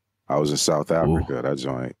 stolen. Okay. I was in South Africa. Ooh. That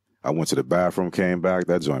joint. I went to the bathroom, came back.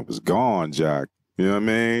 That joint was gone, Jack. You know what I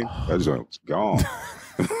mean? That joint was gone.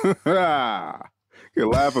 You can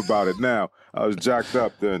laugh about it now. I was jacked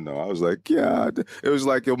up then, though. I was like, yeah. It was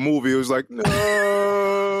like a movie. It was like,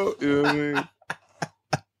 no. You know what I mean?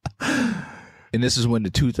 And this is when the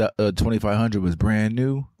 2500 was brand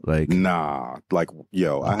new? Like, nah. Like,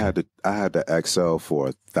 yo, okay. I had the XL for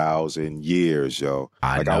 1,000 years, yo.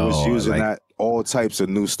 I was using that. All types of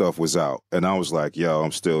new stuff was out. And I was like, yo,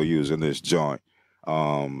 I'm still using this joint.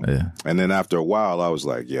 And then after a while, I was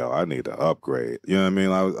like, yo, I need to upgrade. You know what I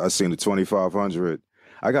mean? I seen the 2500.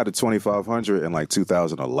 I got the 2500 in like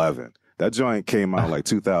 2011. That joint came out like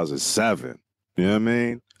 2007. You know what I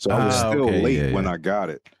mean? So I was still late when I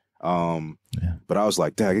got it. But I was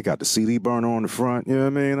like, dang, it got the CD burner on the front. You know what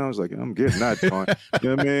I mean? I was like, I'm getting that joint. You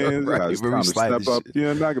know what I mean? Right. It's time to step up. You know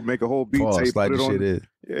what I mean? I could make a whole beat tape. Put it on. Shit in.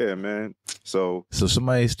 Yeah, man. So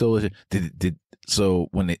somebody stole it. So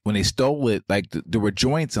when they stole it, like there were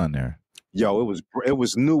joints on there. Yo, it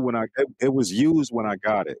was new it was used when I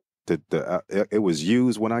got it. It was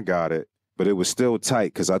used when I got it, but it was still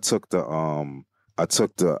tight because I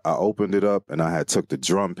opened it up and I took the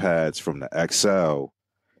drum pads from the XL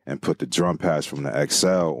and put the drum pads from the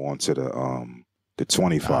XL onto the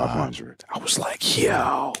 2500. I was like,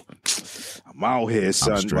 yo, I'm out here,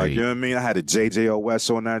 son. Like, you know what I mean? I had a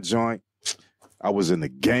JJOS on that joint. I was in the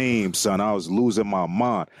game, son. I was losing my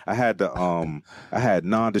mind. I had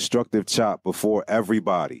non-destructive chop before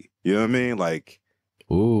everybody. You know what I mean? Like,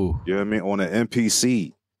 ooh. You know what I mean? On an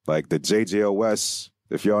MPC, like the JJOS,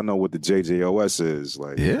 if y'all know what the JJOS is,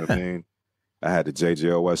 like, you know what I mean? I had the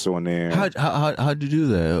JJOS on there. How'd you do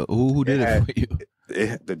that? Who did it for you?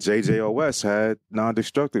 The JJOS had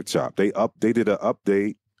non-destructive chop. They did an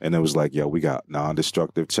update, and it was like, yo, we got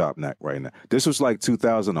non-destructive chop neck right now. This was like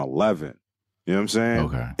 2011. You know what I'm saying?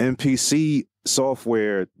 Okay. MPC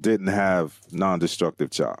software didn't have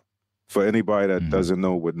non-destructive chop. For anybody that doesn't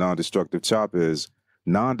know what non-destructive chop is,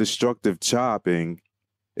 non-destructive chopping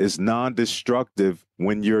is non-destructive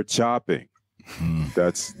when you're chopping.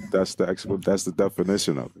 That's the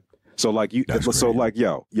definition of it. So like like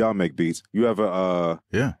y'all make beats. You ever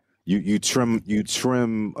you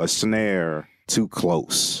trim a snare too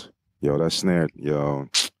close. Yo, that snare,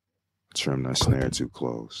 trim that snare too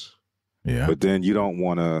close. Yeah. But then you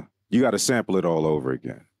gotta sample it all over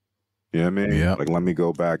again. You know what I mean? Yeah. Like, let me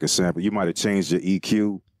go back and sample. You might have changed your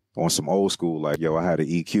EQ on some old school. Like, yo, I had an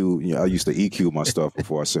EQ. You know, I used to EQ my stuff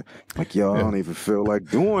before I said, like, yo, I don't even feel like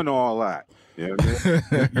doing all that. You know what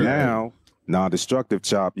I mean? Now, non-destructive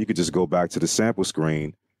chop, you could just go back to the sample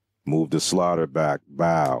screen, move the slider back,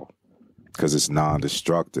 bow, because it's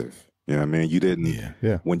non-destructive. You know what I mean? You didn't,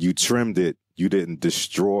 when you trimmed it, you didn't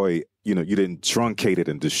destroy, you didn't truncate it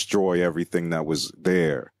and destroy everything that was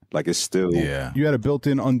there. Like, it's still... Yeah. You had a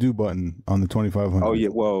built-in undo button on the 2500. Oh, yeah.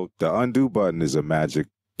 Well, the undo button is a magic,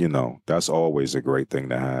 that's always a great thing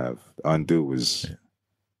to have. Undo is...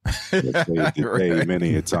 They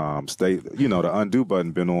many a times. The undo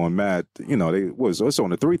button been on mad, it's on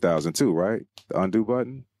the 3000 too, right? The undo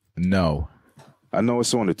button? No. I know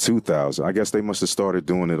it's on the 2000. I guess they must have started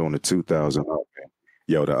doing it on the 2000. Okay.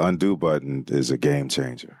 Yo, the undo button is a game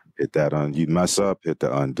changer. Hit that you mess up, hit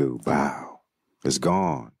the undo. Wow. It's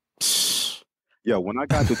gone. Yo, when I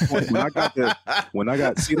got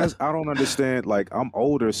see, that's, I don't understand. Like, I'm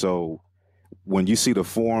older, so when you see the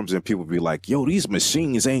forums and people be like, yo, these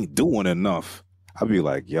machines ain't doing enough, I'd be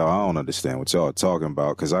like, yo, I don't understand what y'all are talking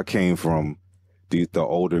about, because I came from the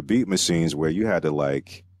older beat machines where you had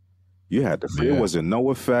to it wasn't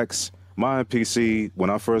no effects. My MPC, when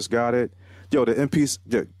I first got it, yo,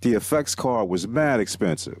 the effects card was mad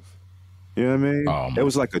expensive. You know what I mean? It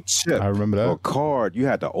was like a chip. I remember that. Or a card. You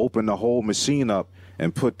had to open the whole machine up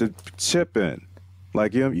and put the chip in.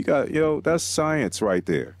 Like, that's science right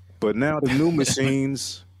there. But now the new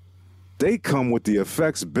machines, they come with the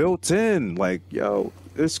effects built in. Like, yo,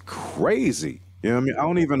 it's crazy. You know what I mean? I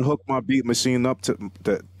don't even hook my beat machine up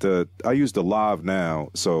to I use the Live now,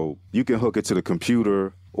 so you can hook it to the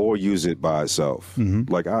computer or use it by itself.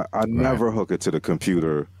 Mm-hmm. Like I never hook it to the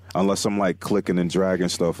computer unless I'm like clicking and dragging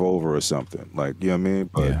stuff over or something. Like, you know what I mean?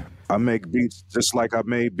 But I make beats just like I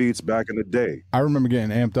made beats back in the day. I remember getting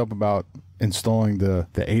amped up about installing the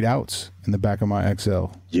 8 outs in the back of my XL.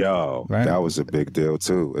 Yo, right? That was a big deal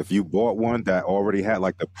too. If you bought one that already had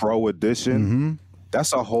like the Pro Edition,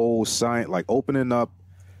 that's a whole science. Like opening up,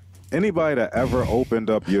 anybody that ever opened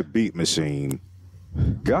up your beat machine,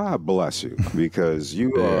 God bless you, because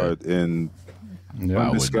you are in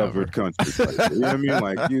undiscovered country. Like, you know what I mean?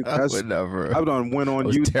 Like I've done went on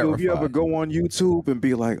YouTube. Terrified. You ever go on YouTube and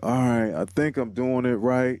be like, all right, I think I'm doing it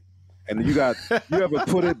right. And you ever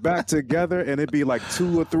put it back together and it'd be like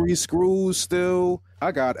 2 or 3 screws still.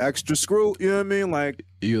 I got extra screw, you know what I mean?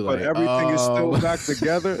 But everything is still back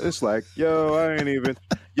together. It's like,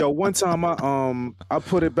 one time I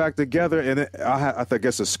put it back together and I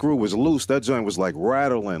guess a screw was loose. That joint was like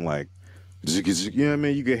rattling, like, you know what I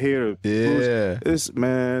mean? You could hear it.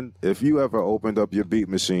 Man, if you ever opened up your beat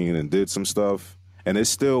machine and did some stuff and it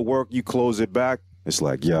still worked, you close it back. It's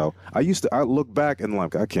like, yo, I look back and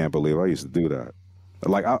like, I can't believe I used to do that.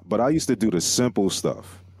 But I used to do the simple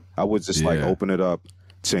stuff. I would just like open it up,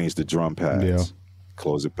 change the drum pads,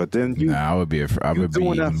 close it. But then I would be afraid. I would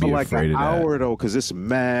doing that for like an hour that. though, because it's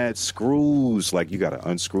mad screws. Like you got to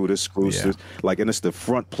unscrew this screw, like, and it's the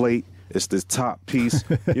front plate. It's this top piece.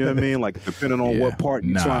 You know what I mean? Like depending on what part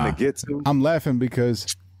you're trying to get to. I'm laughing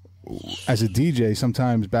because as a DJ,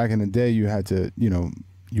 sometimes back in the day, you had to,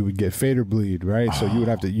 you would get fader bleed, right? So you would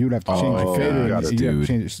have to change your fader. You have to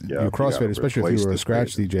change your crossfader, especially if you were a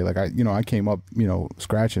scratch DJ. Like I came up,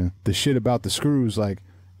 scratching. The shit about the screws, like,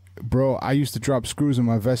 bro, I used to drop screws in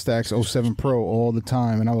my Vestax 07 Pro all the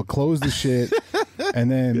time, and I would close the shit, and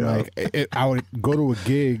then I would go to a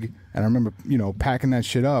gig, and I remember packing that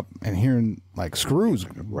shit up and hearing like screws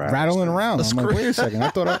rattling around. I'm like, wait a second,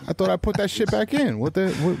 I thought I put that shit back in.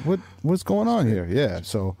 What's going on here? Yeah,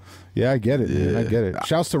 so. Yeah, I get it, man. I get it.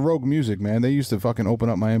 Shouts to Rogue Music, man. They used to fucking open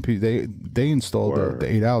up my MP. They installed the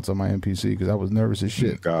 8 outs on my MPC because I was nervous as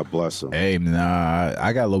shit. God bless them. Hey, nah,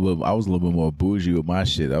 I was a little bit more bougie with my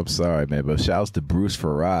shit. I'm sorry, man, but shouts to Bruce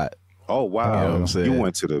Farrat. Oh wow, you know what I'm saying?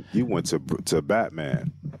 You went to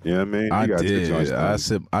Batman. You know what I mean? I did. I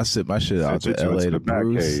sent my shit out to LA to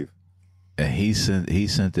Bruce, and he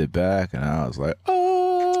sent it back, and I was like,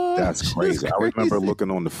 oh, that's crazy. I remember looking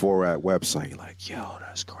on the Forat website, like, yo,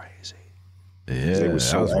 that's crazy. Yeah, that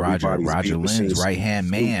was Roger Lynn's right-hand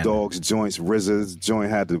man. Dogs joints, RZA's joint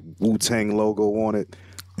had the Wu-Tang logo on it.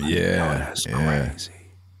 Yeah, that's crazy.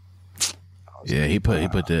 Yeah, he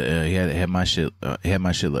had my shit.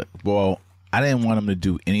 Well, I didn't want him to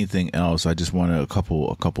do anything else. I just wanted a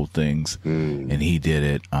couple things, and he did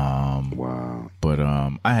it. Wow. But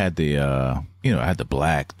I had the I had the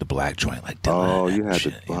black joint, like Dylan. You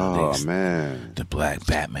had man, the black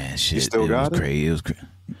Batman shit. You still got it? Crazy. It was crazy.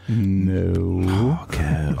 No. Oh,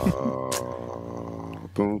 Kev.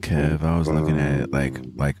 Kev, I was looking at it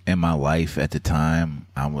like in my life at the time.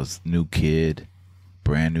 I was new kid,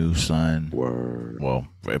 brand new son. Word. Well,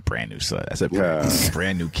 brand new son. I said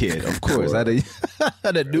brand new kid. Of course, I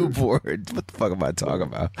had a newborn. What the fuck am I talking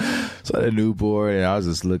about? So I had a newborn, and I was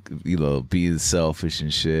just being selfish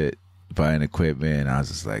and shit, buying equipment. And I was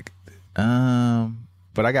just like,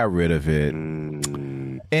 but I got rid of it.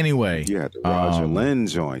 Anyway, you had the Roger Lynn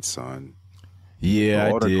joint, son.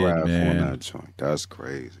 Yeah, I did, man. On that joint. That's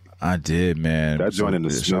crazy. I did, man. That joint in the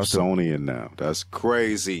Smithsonian now. That's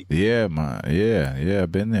crazy. Yeah,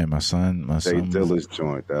 I've been there. My son. Jay Dilla's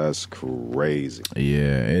joint. That's crazy.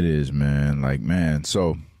 Yeah, it is, man. Like, man.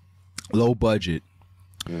 So, low budget.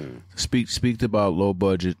 Speak about low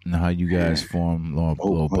budget and how you guys form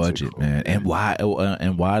low budget, man, and why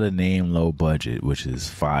the name Low Budget, which is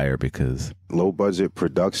fire, because Low Budget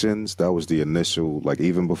Productions, that was the initial, like,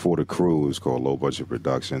 even before the crew, it was called Low Budget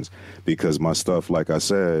Productions, because my stuff, like I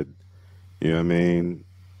said, you know what I mean,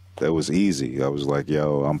 that was easy. I was like,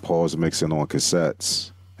 yo, I'm pause mixing on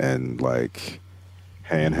cassettes and like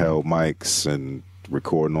handheld mics and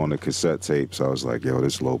recording on the cassette tapes. I was like, yo,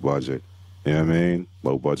 this is low budget. You know what I mean?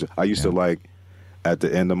 Low budget. I used to like, at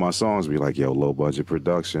the end of my songs be like, yo, Low Budget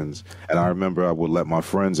Productions. And I remember I would let my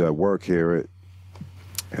friends at work hear it.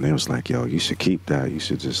 And they was like, yo, you should keep that. You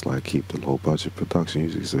should just like keep the Low Budget Production.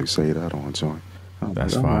 You should say that on joint.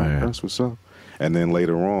 That's fire. That's what's up. And then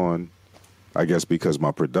later on, I guess because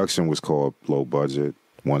my production was called Low Budget,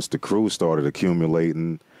 once the crew started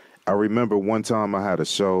accumulating, I remember one time we had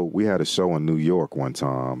a show in New York one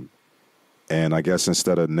time, and I guess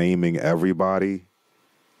instead of naming everybody,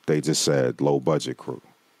 they just said Low Budget Crew.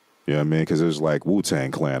 You know what I mean? Because it was like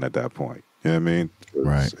Wu-Tang Clan at that point. You know what I mean?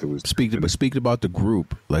 Right. Speak about the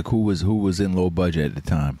group. Like who was in Low Budget at the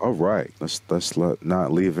time? All right. Let's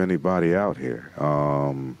not leave anybody out here.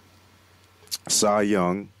 Cy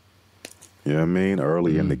Young. You know what I mean?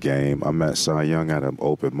 Early in the game, I met Cy Young at an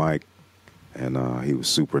open mic, and he was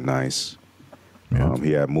super nice. Yeah.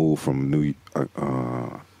 He had moved from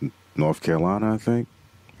North Carolina, I think.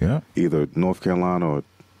 Yeah. Either North Carolina or,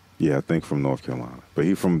 I think from North Carolina. But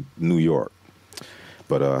he from New York.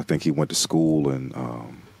 But I think he went to school in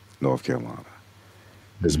North Carolina.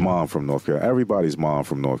 His mom from North Carolina. Everybody's mom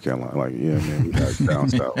from North Carolina. Like, yeah, man, we got down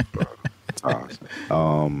south ties.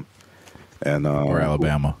 Or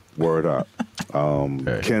Alabama. Word up.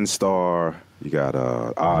 Ken Starr, you got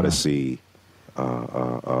Odyssey,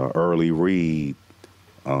 Early Reed,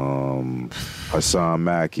 Hassan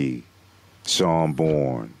Mackey, Sean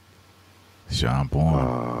Bourne.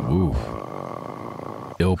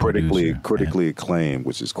 Critically acclaimed,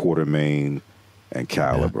 which is Quartermain and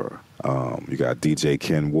Caliber. Yeah. You got DJ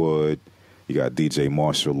Ken Wood, you got DJ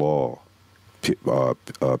Marshall Law,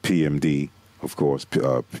 PMD, of course,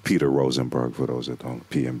 Peter Rosenberg, for those that don't,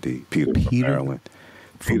 PMD, Peter from Maryland.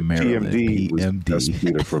 From Maryland. PMD. That's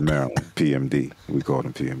Peter from Maryland, PMD. We called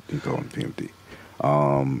him PMD. We called him PMD.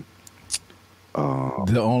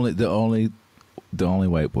 The only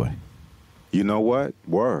white boy. You know what?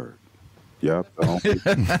 Word. Yep.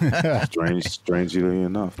 Strangely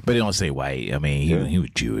enough. But he don't say white. I mean, he was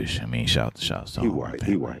Jewish. I mean, shout to him.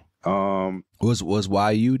 He white. Was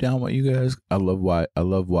YU down with you guys? I love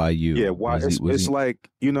YU. Yeah, it's like,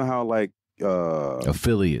 you know how like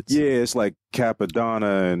affiliates. Yeah, it's like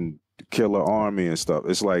Capadonna and Killer Army and stuff.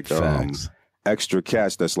 It's like extra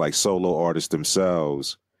cats that's like solo artists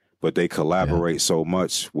themselves, but they collaborate so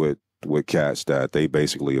much with cats that they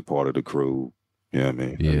basically a part of the crew. You know what I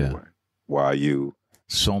mean? Yeah. Anyway, YU.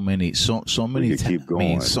 So many keep going. I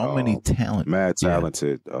mean, so many talent. Mad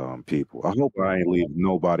talented people. I hope I ain't leave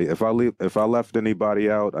nobody. If I left anybody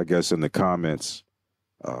out, I guess in the comments,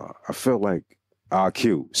 I feel like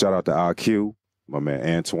IQ. Shout out to IQ, my man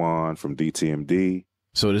Antoine from DTMD.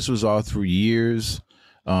 So this was all through years.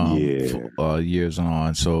 Years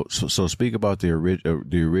on. So speak about the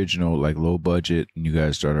original like Low Budget, and you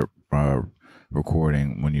guys started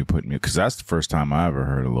recording when you put me, because that's the first time I ever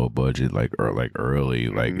heard of Low Budget, like early,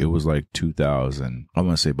 like it was like 2000. I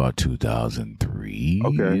want to say about 2003.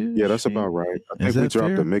 Okay, yeah, that's about right. I think we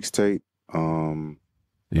dropped a mixtape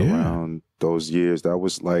around those years. That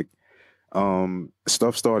was like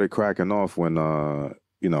stuff started cracking off when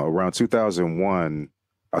around 2001.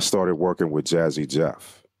 I started working with Jazzy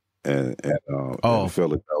Jeff in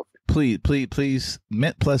Philadelphia. Please.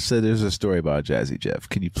 Mint Plus said there's a story about Jazzy Jeff.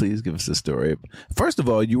 Can you please give us a story? First of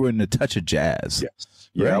all, you were in the Touch of Jazz. Yes.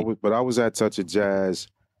 Yeah, right? I was at Touch of Jazz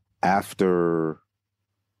after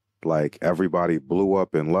like everybody blew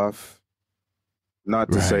up and left.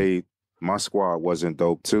 Not to say my squad wasn't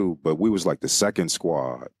dope too, but we was like the second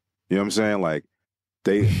squad. You know what I'm saying? Like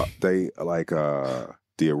they like the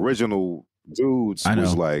original dudes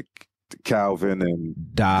was like Calvin and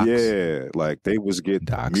Docs. Yeah, like they was getting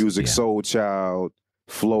Music Soul Child,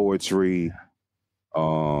 Floetry,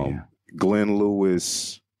 Glenn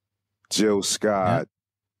Lewis, Jill Scott,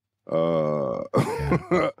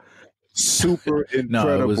 super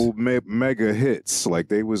incredible mega hits. Like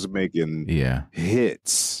they was making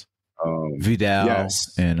hits. Vidal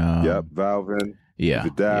and Valvin,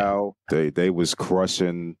 Vidal. They was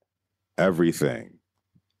crushing everything.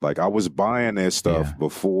 Like I was buying their stuff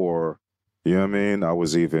before, you know what I mean? I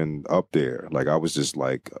was even up there. Like I was just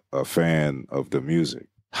like a fan of the music.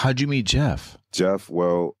 How'd you meet Jeff? Jeff,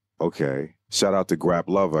 well, okay. Shout out to Grap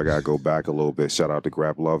Lover. I gotta go back a little bit. Shout out to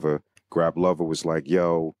Grap Lover. Grap Lover was like,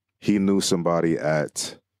 yo, he knew somebody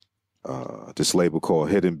at this label called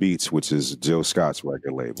Hidden Beats, which is Jill Scott's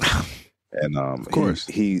record label. And of course,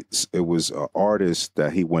 it was an artist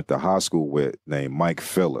that he went to high school with named Mike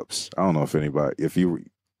Phillips. I don't know if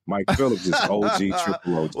Mike Phillips is OG,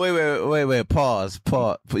 triple OG. Wait. Pause.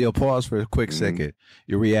 Pause for a quick second.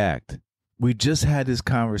 You react. We just had this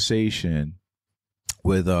conversation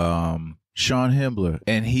with Sean Himbler,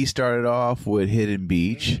 and he started off with Hidden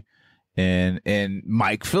Beach, and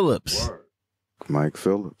Mike Phillips. Word. Mike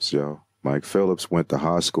Phillips, yo. Mike Phillips went to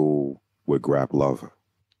high school with Grap Lover.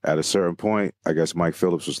 At a certain point, I guess Mike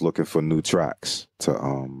Phillips was looking for new tracks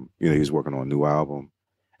to, he was working on a new album,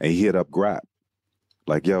 and he hit up Grap,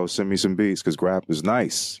 like, yo, send me some beats, because Grap is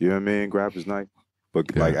nice. You know what I mean? Grap is nice.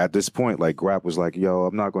 But like at this point, like Grap was like, yo,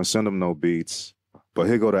 I'm not going to send him no beats, but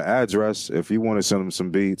here go the address. If you want to send him some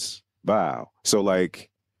beats, bow. So like,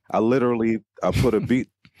 I put a beat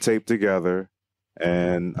tape together,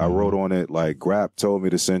 and I wrote on it, like, Grap told me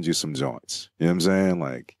to send you some joints. You know what I'm saying?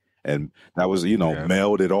 Like, and that was,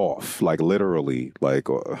 mailed it off, like literally, like,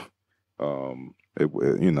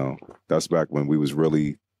 that's back when we was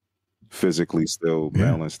really physically still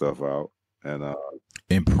mailing stuff out, and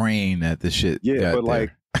praying that the shit got but there.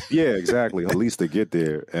 like, exactly, at least to get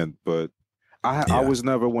there. But I was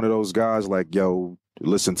never one of those guys like, yo,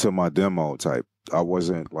 listen to my demo type. I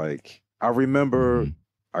wasn't like, I remember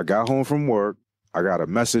I got home from work, I got a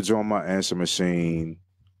message on my answer machine,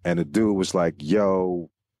 and the dude was like,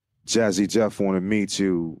 yo, Jazzy Jeff want to meet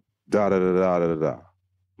you, da da da da da da.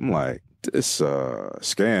 I'm like, this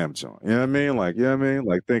scam joint. You know what I mean? Like, you know what I mean?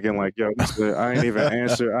 Like thinking like, yo, I ain't even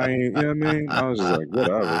answer. You know what I mean? I was just like,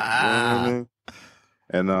 whatever. You know what I mean?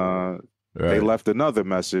 And they left another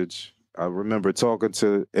message. I remember talking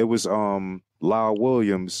to, it was Lyle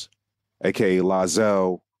Williams, aka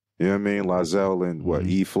Lizelle. You know what I mean? Lizelle in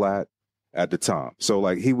E flat at the time. So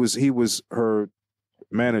like he was her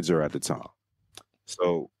manager at the time.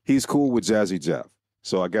 So he's cool with Jazzy Jeff.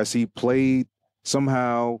 So I guess he played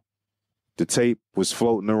somehow. The tape was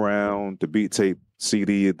floating around. The beat tape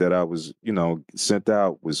CD that I was, sent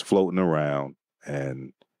out was floating around,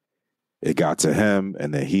 and it got to him,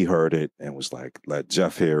 and then he heard it and was like, let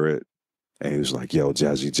Jeff hear it. And he was like, yo,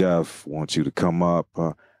 Jazzy Jeff, want you to come up.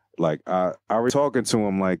 Like I was talking to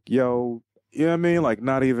him like, yo, you know what I mean? Like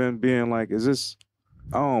not even being like, is this,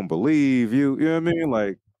 I don't believe you. You know what I mean?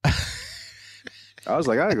 Like, I was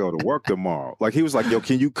like, I gotta go to work tomorrow. Like he was like, yo,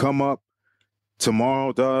 can you come up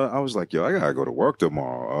tomorrow? Duh. I was like, yo, I gotta go to work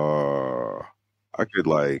tomorrow. I could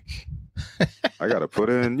like, I gotta put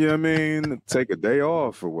in, you know what I mean? Take a day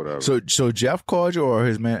off or whatever. So Jeff called you or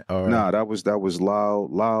his man? Or... Nah, that was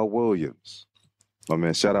Lyle Williams. My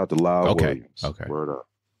man, shout out to Lyle Williams. Okay. Word up.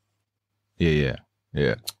 Yeah.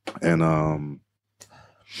 And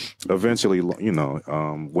eventually,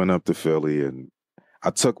 went up to Philly, and I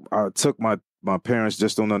took my parents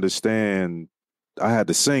just don't understand. I had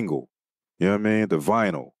the single, you know what I mean? The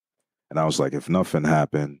vinyl. And I was like, if nothing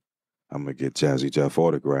happened, I'm going to get Jazzy Jeff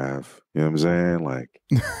autograph. You know what I'm saying? Like,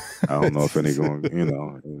 I don't know if anything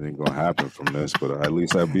going to happen from this, but at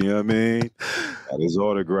least I'd be, you know what I mean? At his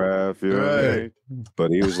autograph, you know what I mean?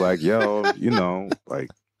 But he was like, yo, like,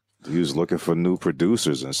 he was looking for new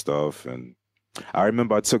producers and stuff. And I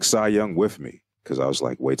remember I took Cy Young with me because I was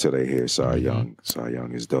like, wait till they hear Cy Young. Cy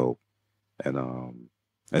Young is dope. And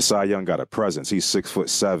Cy Young got a presence. He's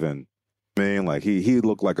 6'7". Man, like he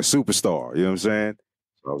looked like a superstar. You know what I'm saying?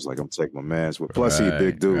 So I was like, I'm taking my man's with. Plus, he a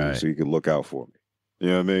big dude, so he could look out for me.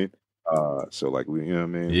 You know what I mean? So like we, you know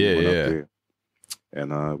what I mean? Yeah, we went up there,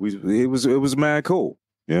 and it was mad cool.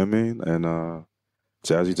 You know what I mean? And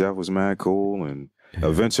Jazzy Jeff was mad cool, and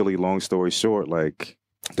eventually, long story short, like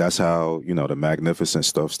that's how the Magnificent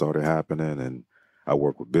stuff started happening, and I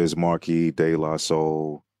worked with Biz Markie, De La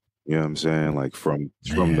Soul. You know what I'm saying? Like from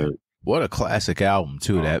the. What a classic album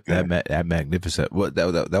too! That Magnificent. What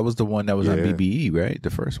that was the one that was on BBE, right? The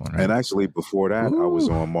first one, right? And actually, before that, I was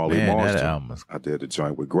on Marley Marl's. I did a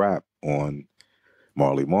joint with Grap on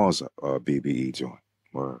Marley Marl's BBE joint.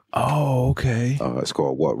 Oh, okay. It's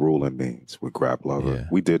called "What Ruling Means" with Grap Lover. Yeah.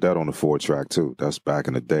 We did that on the 4-track too. That's back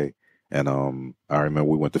in the day. And I remember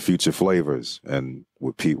we went to Future Flavors and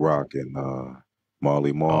with Pete Rock and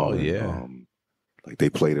Marley Marl. Oh yeah. And, like they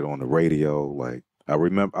played it on the radio. Like. I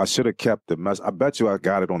remember I should have kept the mess. I bet you I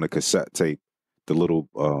got it on the cassette tape, the little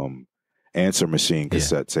answer machine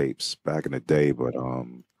cassette tapes back in the day. But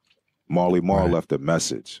Marley Marl left a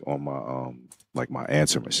message on my my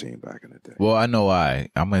answer machine back in the day. Well, I know why.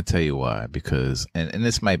 I'm going to tell you why, because and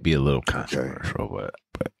this might be a little controversial,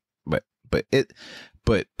 but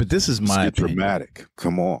this is my opinion. Dramatic.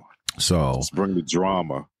 Come on. So let's bring the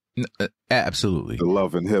drama. Absolutely. The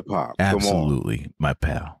love and hip hop. Absolutely, my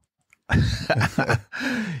pal.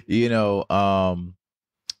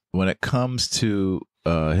 When it comes to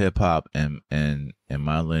hip hop and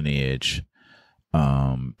my lineage,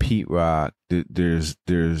 Pete Rock, there's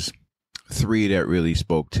three that really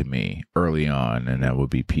spoke to me early on, and that would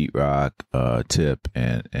be Pete Rock, Tip,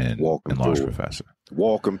 and Lost Professor.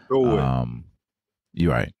 Walk him through it.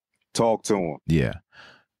 You're right. Talk to him. Yeah.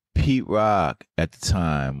 Pete Rock at the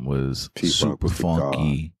time was super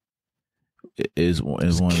funky. Is one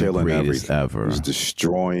of the greatest ever. He's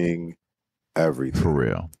destroying everything for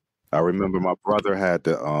real. I remember my brother had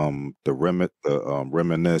the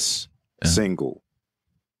Reminisce single,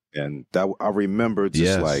 and that I remember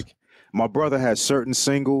just like my brother had certain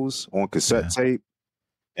singles on cassette tape,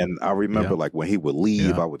 and I remember like when he would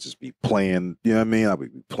leave, I would just be playing. You know what I mean? I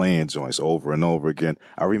would be playing joints over and over again.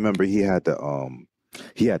 I remember he had the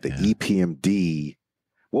EPMD.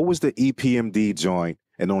 What was the EPMD joint?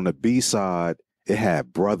 And on the B side, it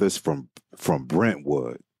had Brothers from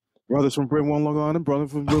Brentwood. Brothers from Brentwood, Long Island.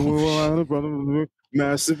 Brothers from Brentwood, Long Island. Brothers from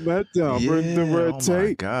Massive Meltdown. Bring the red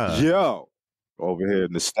tape. God. Yo, over here,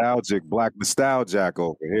 black nostalgic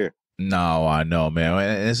over here. No, I know, man.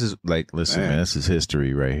 And this is like, listen, man, this is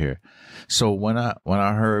history right here. So when I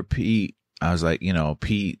heard Pete, I was like,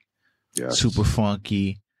 Pete, super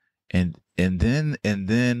funky, and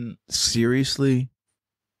then seriously,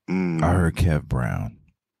 I heard Kev Brown,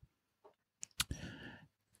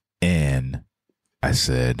 and I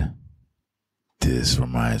said, this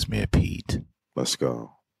reminds me of Pete. Let's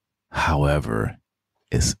go. However,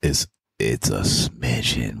 it's a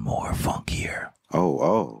smidgen more funkier.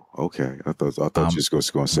 Oh, okay. I thought you were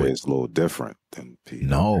just going to say it's a little different than Pete.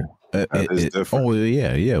 No, it's different. Oh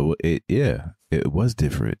yeah. It was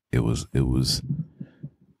different. It was. I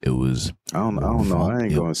don't know. I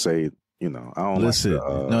ain't going to say. I don't listen.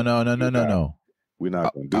 Like No. We're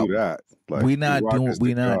not going to do that. Like, we're not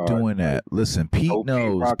doing that. Listen, Pete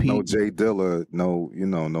knows. Pete, no Jay Dilla, no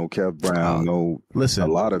Kev Brown, no. Listen, a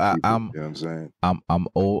lot of people. You know what I'm saying? I'm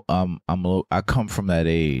old. I come from that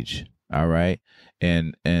age. All right,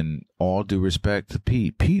 and all due respect to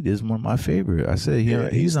Pete. Pete is one of my favorite. I said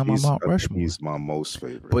he's on my Mount Rushmore. He's my most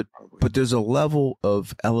favorite. But there's a level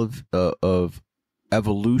of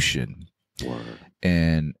evolution,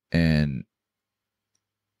 and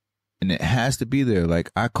it has to be there.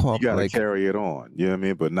 Like I call, you gotta carry it on. You know what I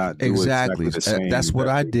mean? But not do exactly. the same. That's what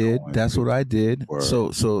I did. That's what I did.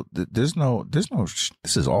 So there's no. This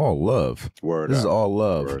is all love. This is all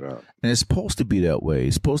love, and it's supposed to be that way.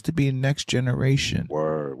 It's supposed to be next generation.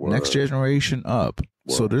 Next generation up.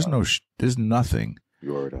 So there's nothing.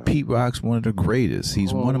 Pete Rock's one of the greatest.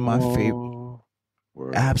 He's one of my favorite.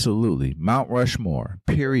 Absolutely, Mount Rushmore.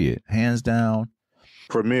 Period. Hands down.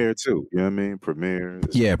 Premier too, you know what I mean? Premier.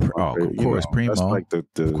 Yeah, of course, Primo. That's like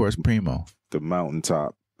of course, Primo. The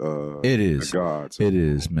mountaintop. It is. The gods. It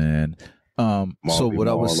is, man. So what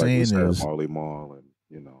I was saying is Marley Marl, and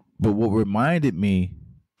But what reminded me,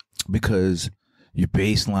 because your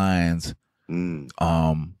bass lines, it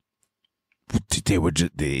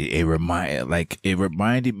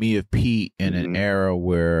reminded me of Pete in an era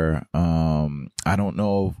where I don't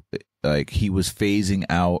know, like he was phasing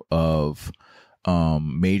out of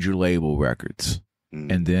major label records,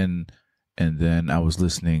 and then I was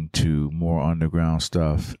listening to more underground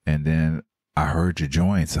stuff, and then I heard your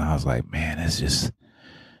joints, and I was like,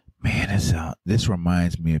 this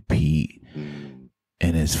reminds me of Pete, and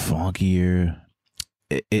it's funkier.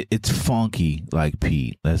 It's funky like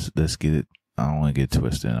Pete. Let's get it. I don't want to get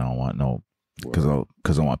twisted. I don't want no,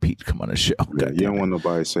 because I want Pete to come on the show. Yeah, you don't want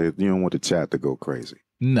nobody say, you don't want the chat to go crazy.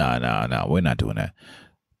 No, we're not doing that.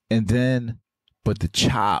 And then. But the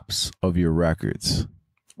chops of your records.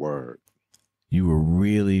 You were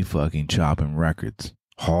really fucking chopping records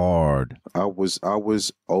hard. I was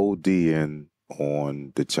ODing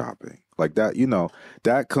on the chopping. Like that,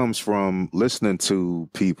 that comes from listening to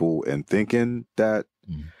people and thinking that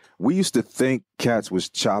we used to think cats was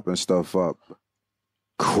chopping stuff up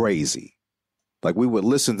crazy. Like we would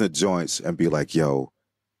listen to joints and be like, yo,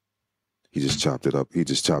 he just chopped it up. He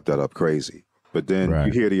just chopped that up crazy. But then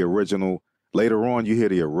you hear the original. Later on, you hear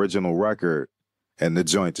the original record, and the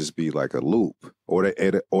joint just be like a loop, or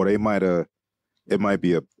they might it might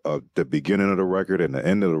be the beginning of the record and the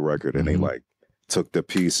end of the record, and they like took the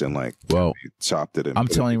piece and chopped it. And I'm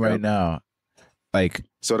telling you right now, like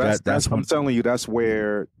so that's I'm telling you that's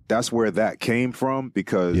where that came from,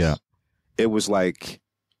 because it was like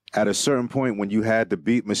at a certain point when you had the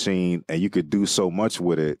beat machine and you could do so much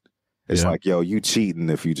with it, it's like, yo, you cheating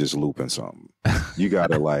if you just looping something. You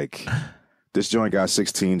gotta like. This joint got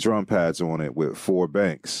 16 drum pads on it with 4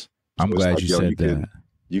 banks. So I'm glad you said that.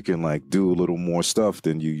 You can like do a little more stuff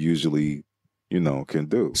than you usually, can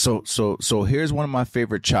do. So here's one of my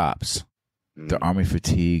favorite chops. The Army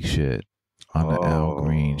Fatigue shit on the Al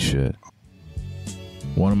Green shit.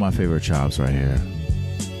 One of my favorite chops right here.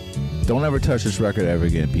 Don't ever touch this record ever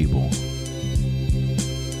again, people.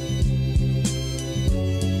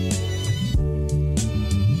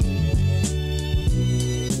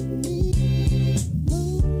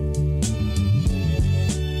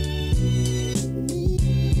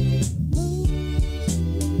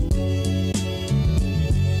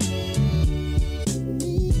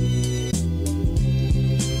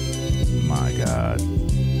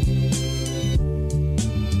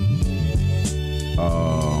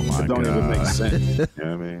 don't even make sense. You know what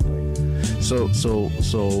I mean? So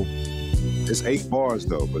it's 8 bars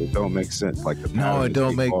though, but it don't make sense. Like no, it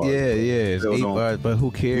don't make. Bars, it's 8 bars, but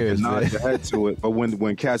who cares? You can nod your head to it, but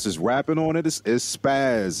when Cass is rapping on it, it's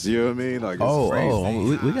spaz. You know what I mean? Like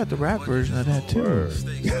it's we got the rap version of that too.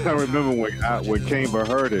 I remember when Camber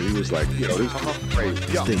heard it, he was like, "Yo, this is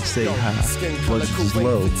crazy." Stay high, but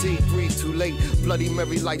low. Too late. Bloody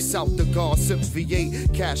Mary lights out the guard, sip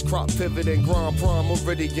V8, cash crop pivot and Grand Prime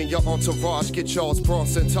Meridian. Your entourage get Charles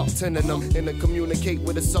Bronson, top 10 in them, and to communicate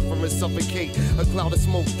with the suffering suffocate. A cloud of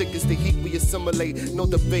smoke thick as the heat we assimilate. No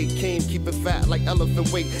debate, Kane keep it fat like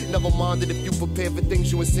elephant weight. Never minded if you prepare for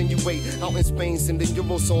things you insinuate. Out in Spain, sending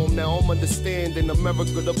euros home now. I'm understanding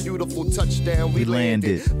America, the beautiful touchdown. We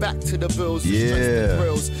landed. Back to the bills, the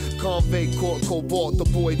thrills. Convict court, cobalt, the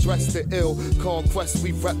boy dressed to ill. Conquest,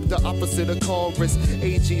 we rep the opposite of Congress.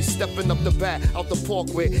 AG stepping up the bat, out the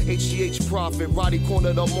parkway. HGH profit, Roddy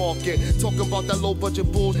corner the market. Talking about that low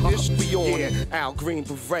budget bullshit, we on it. Al Green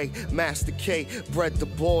Beret, Master K, bread the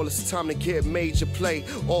ball, it's time to get major play.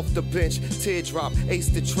 Off the bench, teardrop, ace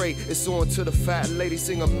the tray. It's on to the fat lady,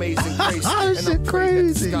 sing Amazing Grace. And I pray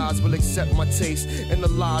that the skies will accept my taste. And the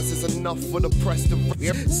lies is enough for the press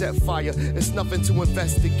to set fire. It's nothing to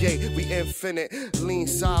investigate. We infinite, lean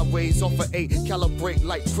sideways off of 8. Calibrate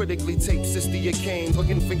like critically tape, sister you came.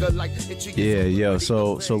 Looking finger like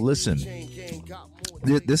So listen.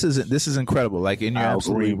 This is incredible. Like, and you're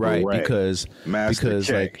absolutely right because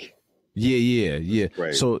like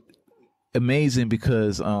right. So amazing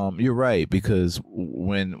because you're right because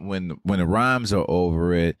when the rhymes are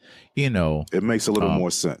over it, you know, it makes a little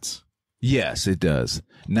more sense. Yes, it does.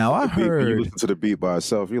 Now I heard when you listen to the beat by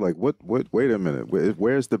itself, you're like, what? Wait a minute,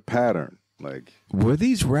 where's the pattern? Like, were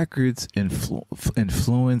these records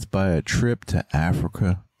influenced by a trip to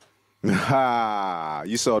Africa? Ha!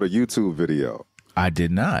 You saw the YouTube video. I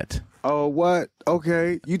did not. Oh, what?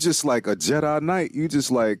 Okay. You just like a Jedi Knight. You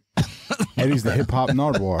just like Eddie's the hip hop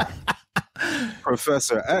Nardwar.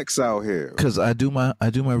 Professor X out here. Because I do my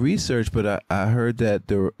research, but I heard that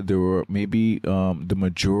there were maybe the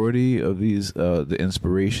majority of these the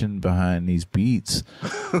inspiration behind these beats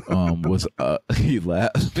was he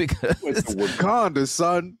laughed because it's Wakanda,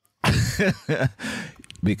 son.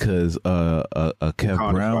 Because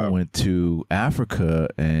Kev Brown went to Africa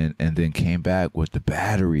and then came back with the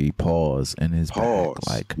battery pause in his back.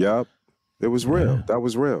 Like, yep, it was real. Yeah. That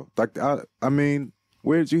was real. Like, I mean,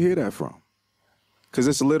 where did you hear that from? Because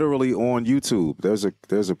it's literally on YouTube. There's a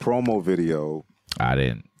promo video. I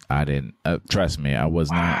didn't. Trust me, I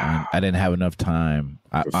was not. I didn't have enough time.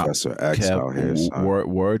 Professor X out here. Son.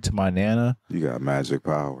 Word to my nana. You got magic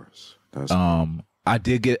powers. That's I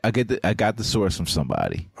got the source from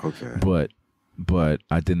somebody. Okay. But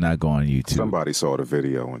I did not go on YouTube. Somebody saw the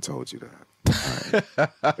video and told you that. Right.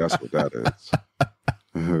 That's what that is.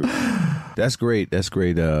 That's great. That's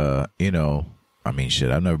great. You know, I mean,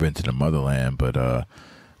 shit, I've never been to the motherland, but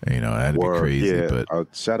you know, that'd be crazy. Yeah.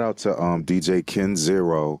 But shout out to DJ Ken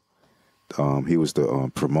Zero. He was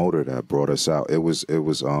the promoter that brought us out. It was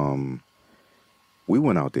we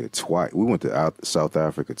went out there twice. We went to South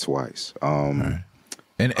Africa twice. Right.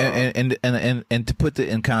 And to put it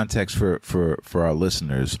in context for our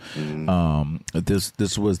listeners,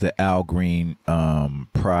 this was the Al Green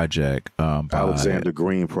project, by Alexander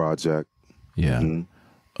Green project. Yeah,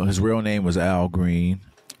 his real name was Al Green.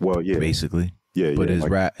 Well, yeah, basically, yeah. But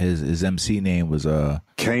his MC name was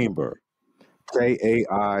Camber,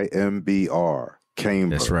 Kaimbr,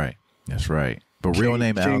 Camber. That's right. But real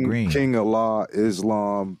name Al Green, King Allah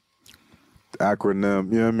Islam.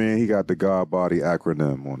 Acronym, you know what I mean? He got the God Body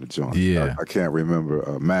acronym on the joint. Yeah. I can't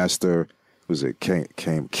remember. Master, was it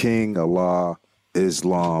King Allah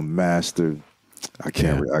Islam Master? I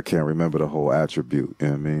can't remember the whole attribute. You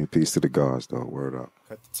know what I mean? Peace to the gods, though. Word up.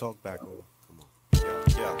 Cut the talk back over. Come on.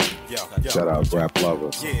 Shout out Rap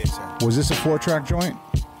Lover. Was this a 4-track joint?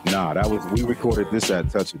 Nah, we recorded this at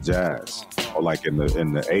Touch of Jazz, or like in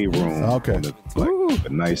the A room. Okay. A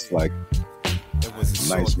nice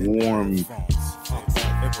nice warm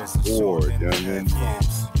board, you know what I mean?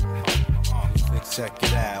 Check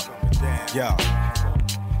it out. Yo.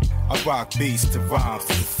 I rock beats to rhymes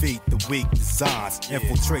to defeat the weak designs.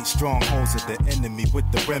 Infiltrate strongholds of the enemy with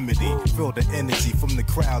the remedy. Feel the energy from the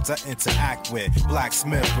crowds I interact with.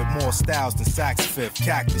 Blacksmith with more styles than Sax Fifth.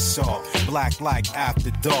 Cactus sharp, black like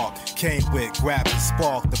after dark. Came with, grab the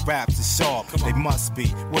spark, the raps are sharp. They must be,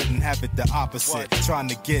 wouldn't have it the opposite. Trying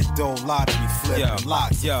to get dough lottery flip and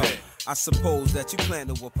lots of it. I suppose that you plan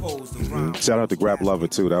to oppose the rhyme. Shout out to Grab Lover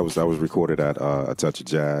too. That was recorded at A Touch of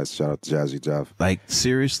Jazz. Shout out to Jazzy Jeff. Like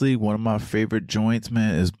seriously, one of my favorite joints,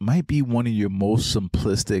 man, might be one of your most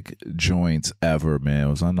simplistic joints ever, man. It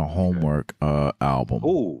was on the Homework album.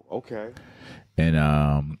 Ooh, okay. And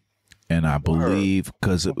I believe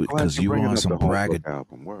because you were on some bragging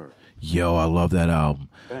album. Word. Yo, I love that album.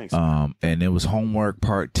 Thanks. And it was Homework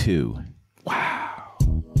Part 2. Wow.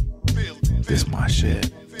 This my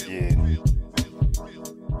shit. Yeah.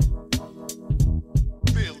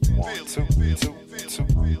 1, 2, 2, 2.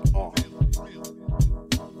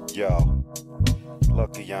 Yo.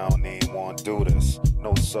 Lucky I don't even want to do this.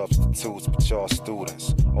 No substitutes, but y'all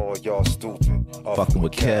students. All y'all stupid. Fucking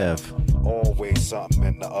with Kev. Always something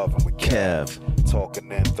in the oven with Kev.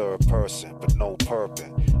 Talking in third person, but no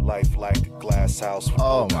purping. Life like a glass house with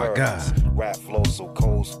oh no my curtains. God. Rap flow so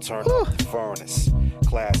cold, so turn up the furnace.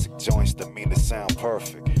 Classic joints that mean to sound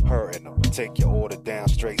perfect. Hurting them, take your order down,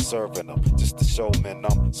 straight serving them. Just to show men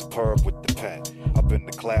I'm superb with the pen. Up in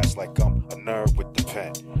the class like I'm a nerd with the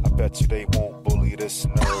pen. I bet you they won't bully this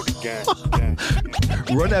nerd again.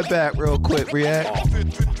 Run that back real quick, React.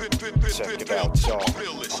 Check it out, y'all.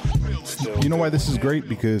 You know why this is great?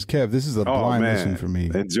 Because Kev, this is a blind listen for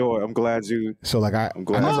me. Enjoy. I'm glad you. So like I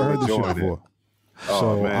never heard this shit before.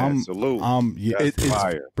 So man, salute. Yeah, it's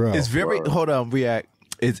fire, bro. It's very. Word. Hold on, React.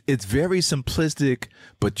 It's very simplistic,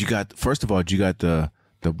 but you got first of all you got the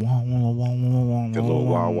little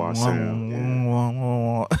wah wah sound,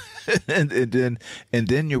 and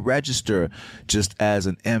then you register just as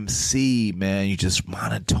an MC, man. You just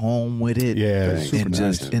monotone with it, and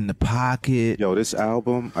just in the pocket. Yo, this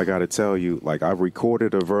album, I gotta tell you, like I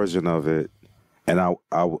recorded a version of it, and I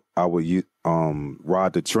would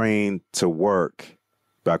ride the train to work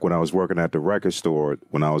back when I was working at the record store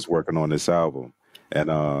when I was working on this album,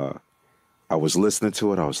 and I was listening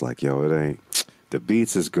to it. I was like, yo, it ain't. The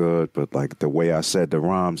beats is good, but like the way I said the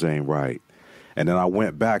rhymes ain't right. And then I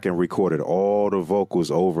went back and recorded all the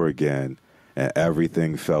vocals over again, and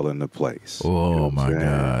everything fell into place. Oh, you know my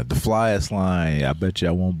God. The flyest line, I bet you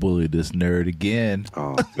I won't bully this nerd again.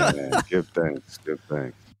 Oh, man. Give thanks. Give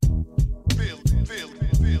thanks.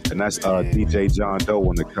 And that's DJ John Doe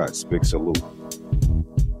on the cuts. Big salute.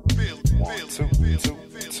 1, 2, 2,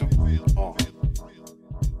 2.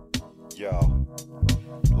 Yo.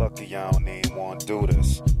 Lucky I don't even want to do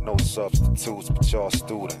this. No substitutes, but y'all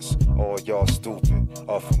students. All y'all stupid.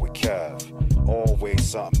 Oven with Kev. Always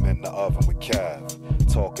something in the oven with Kev.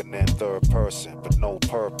 Talking in third person, but no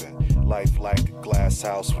purping. Life like a glass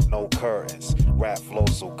house with no curtains. Rap flow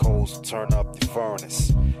so cold, so turn up the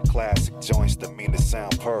furnace. Classic joints that mean to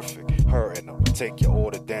sound perfect. Hurting them, take your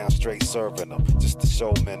order down, straight serving them. Just to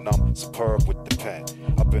show men I'm superb with the pen.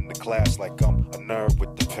 Up in the class like I'm a nerd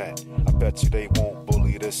with the pen. I bet you they won't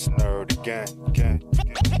bully this nerd again.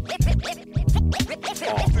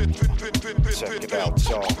 Check it out,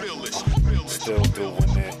 y'all. Still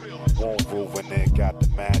doing it. Won't ruin it. Got the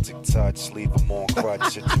magic touch. Leave them on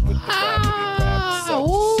crutch. Hit you with the rapidy rap. Such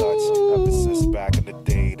and such. Ever since back in the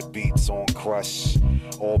day, the beats on crush.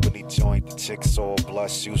 Albany joint, the chicks all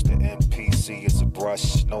blush. Use the MPC as a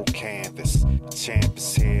brush. No canvas. The champ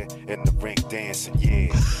is here in the ring dancing. Yeah.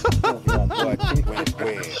 Who want what? When,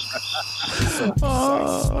 where? So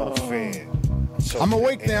precise, no fair. I'm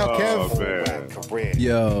awake now, Kev.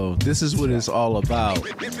 Yo, this is what it's all about. We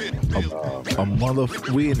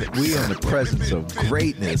in the presence of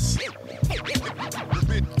greatness.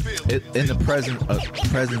 In the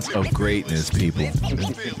presence of greatness, people.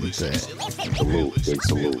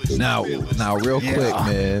 Salute. Now, real quick,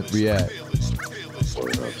 man, React.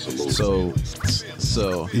 So,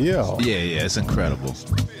 yeah, it's incredible.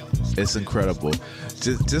 It's incredible.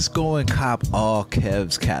 Just go and cop all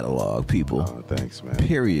Kev's catalog, people. Oh, thanks, man.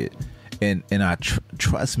 Period. And I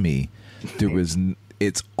trust me,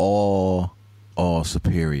 it's all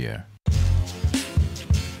superior.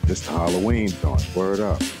 It's the Halloween joint. Word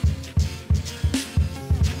up.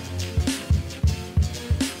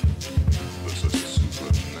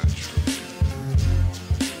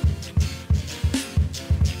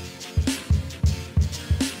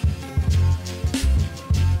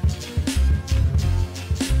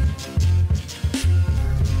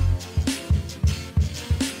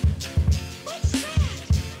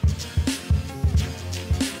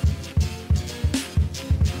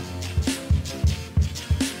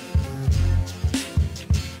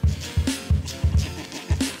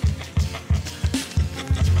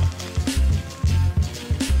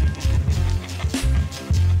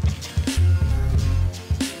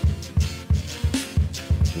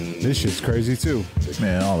 This shit's crazy too.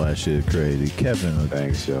 Man, all that shit is crazy.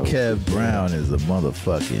 Thanks, yo. Kev Brown is a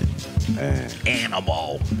motherfucking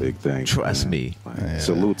animal. Big thanks. Trust me.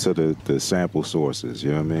 Salute to the sample sources.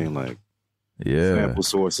 You know what I mean? Like, sample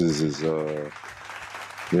sources is, you know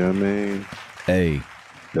what I mean? Hey.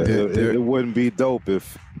 It wouldn't be dope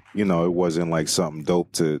if, you know, it wasn't like something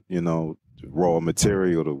dope to, you know, raw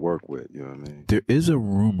material to work with. You know what I mean? There is a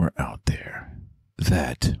rumor out there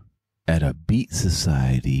that at a Beat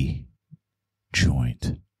Society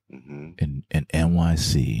joint in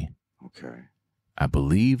NYC, I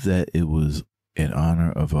believe that it was in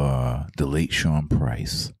honor of the late Sean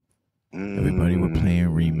Price. Everybody were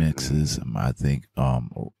playing remixes. I think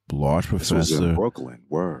Large Professor. This was in Brooklyn.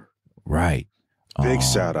 Word. Right. Big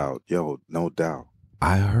shout out. Yo, no doubt.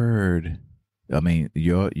 I heard, I mean,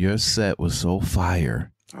 your set was so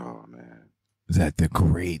fire. Oh, man. That the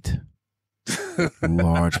great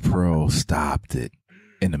Large Pro stopped it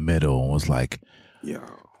in the middle and was like, yo,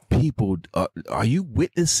 people, are you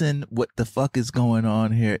witnessing what the fuck is going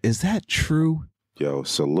on here? Is that true? Yo,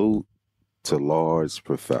 salute to Large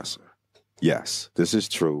Professor. Yes, this is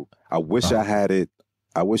true. I wish I had it.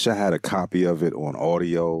 I wish I had a copy of it on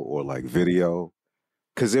audio or like video.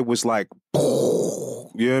 Cause it was like, you know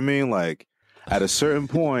what I mean? Like at a certain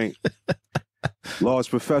point, Large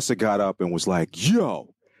Professor got up and was like,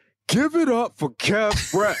 yo, give it up for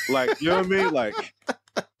Kev Brett. Like, you know what I mean? Like,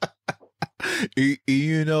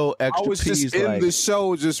 you know, Extra I was just in the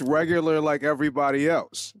show, just regular like everybody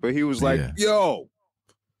else. But he was like, yo,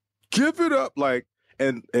 give it up. Like,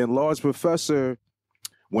 and Large Professor,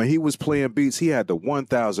 when he was playing beats, he had the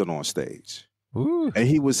 1000 on stage. Ooh. And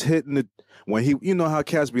he was hitting the, when he, you know how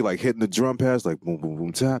cats be like hitting the drum pads, like boom, boom,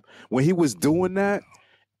 boom, tap. When he was doing that,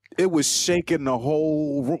 it was shaking the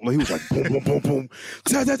whole room. Like, he was like boom, boom, boom, boom,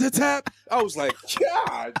 tap, tap, tap, tap. I was like,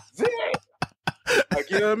 God damn. Like,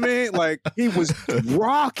 you know what I mean? Like, he was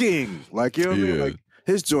rocking. Like, you know what I mean? Like,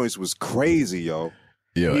 his joints was crazy, yo.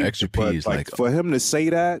 Yo, Extra P is like, for him to say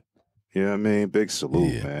that, you know what I mean? Big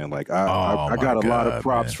salute, man. Like, I got a lot of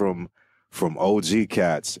props from OG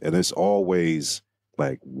cats, and it's always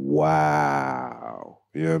like, wow.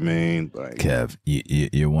 You know what I mean? Like, Kev,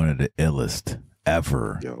 you're one of the illest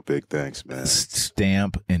ever. Yo, big thanks, man.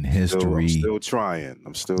 Stamp in history. I'm still trying.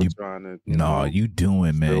 I'm still trying to. You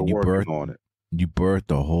doing, man. You birthed on it. You birthed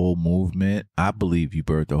the whole movement. I believe you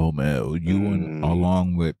birthed the whole movement. You and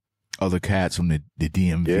along with other cats from the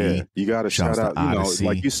DMV. Yeah, you got to shout out. You know,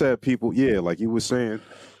 like you said, people. Yeah, like you were saying.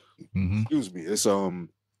 Excuse me.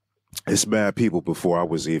 It's mad people before I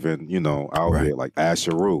was even, you know, out here. Like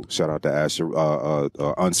Asheru. Shout out to Asher.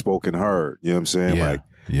 Unspoken Herd. You know what I'm saying?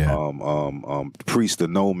 Priest the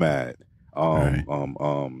Nomad.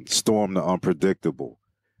 Storm the Unpredictable.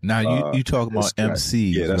 Now you talk about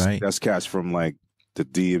MCs, right? That's cats from like the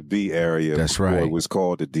DMV area. That's right. It was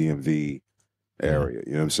called the DMV area.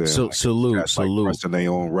 You know what I'm saying? So like, salute. Like pressing their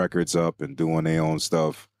own records up and doing their own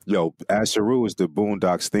stuff. Yo, Asheru is the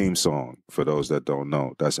Boondocks theme song. For those that don't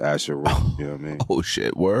know, that's Asheru. You know what I mean? Oh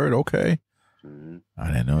shit! Word. Okay. I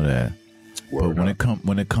didn't know that. Word but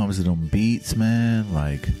when it comes to them beats, man,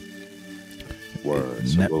 like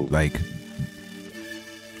like.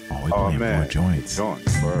 Oh, we playing more joints. Word.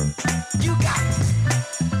 You got it.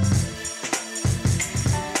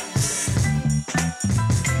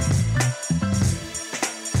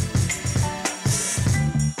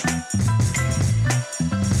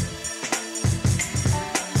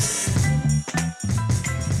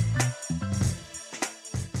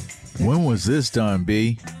 When was this done,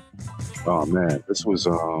 B? Oh man, this was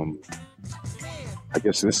I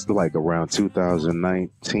guess this is like around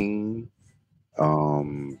 2019.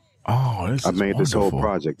 I made this whole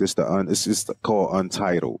project. It's called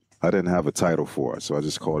Untitled. I didn't have a title for it, so I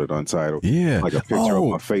just called it Untitled. Yeah, like a picture of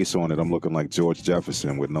my face on it. I'm looking like George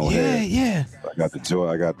Jefferson with no hair. Yeah. I got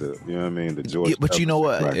the you know what I mean, the George. But Jefferson you know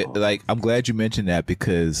what? Like, I'm glad you mentioned that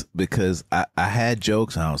because I had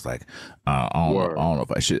jokes and I was like, I don't know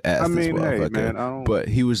if I should ask this motherfucker. But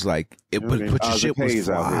he was like, but your shit was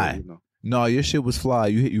fly. Here, you know? No, your shit was fly.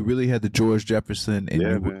 You really had the George Jefferson,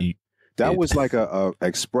 and that was like a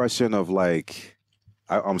expression of like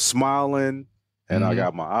I'm smiling. And I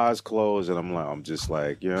got my eyes closed, and I'm just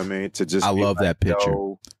like, you know what I mean? To just, I love like, that picture.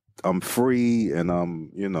 I'm free, and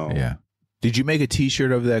I'm, you know. Yeah. Did you make a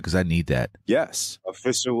T-shirt of that? Because I need that. Yes,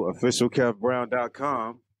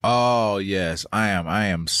 officialkevbrown.com. Oh yes, I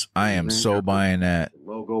am so buying that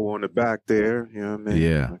logo on the back there. You know what I mean?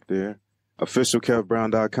 Yeah. Back there.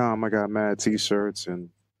 Officialkevbrown.com. I got mad T-shirts and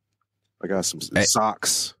I got some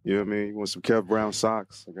socks. You know what I mean? You want some Kev Brown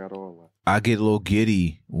socks? I got all that. I get a little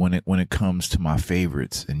giddy when it comes to my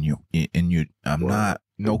favorites, and I'm not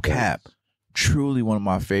No cap. Truly one of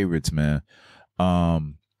my favorites, man.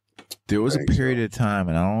 There was a period of time,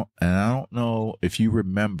 and I don't know if you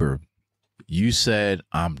remember, you said,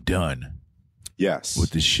 I'm done. Yes.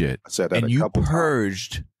 With this shit. I said that and you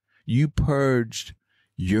purged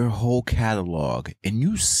your whole catalog, and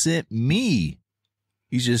you just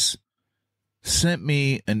sent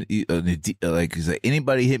me like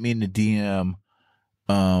anybody hit me in the DM,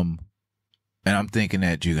 and I'm thinking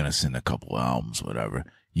that you're gonna send a couple albums, whatever.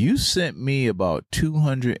 You sent me about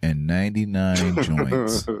 299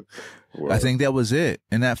 joints. I think that was it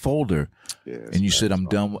in that folder. Yeah, and you said, I'm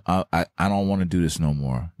done. I don't want to do this no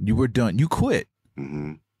more. You were done. You quit.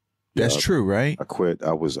 Mm-hmm. That's true, right? I quit.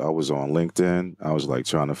 I was on LinkedIn. I was like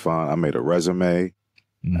trying to I made a resume,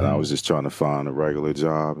 and I was just trying to find a regular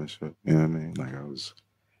job and shit. You know what I mean? Like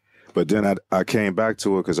but then I came back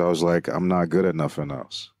to it because I was like, I'm not good at nothing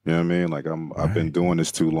else. You know what I mean? Like I've been doing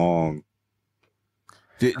this too long.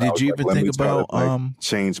 Did you even think about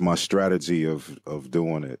change my strategy of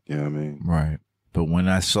doing it? You know what I mean? Right. But when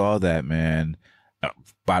I saw that, man,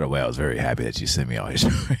 by the way, I was very happy that you sent me all your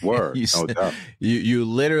stories. Word. You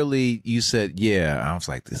literally, you said, yeah. I was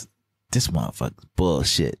like, this motherfucker's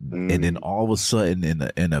bullshit. And then all of a sudden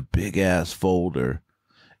in a big ass folder,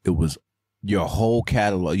 it was your whole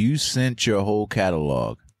catalog. You sent your whole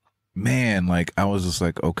catalog. Man, like I was just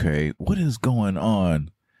like, okay, what is going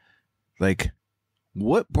on? Like,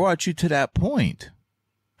 what brought you to that point?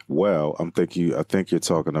 Well, I think you're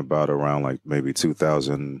talking about around like maybe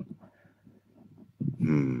 2000.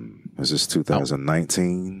 Is this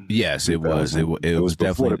 2019? Yes, it was. It was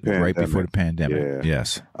definitely right before the pandemic. Yeah.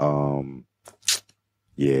 Yes.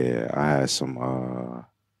 Yeah, I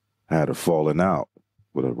had a falling out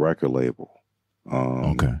with a record label.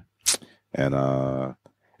 Okay. And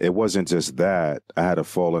it wasn't just that. I had a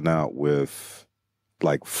falling out with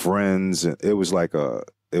like friends. It was like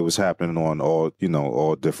it was happening on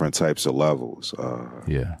all different types of levels.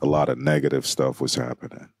 Yeah. A lot of negative stuff was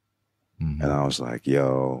happening. Mm-hmm. And I was like,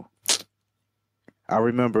 yo, I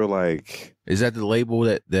remember like. Is that the label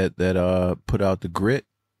that put out The Grit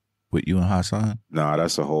with you and Hassan? Nah,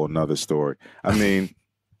 that's a whole nother story. I mean,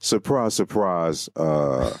 surprise, surprise,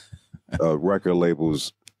 record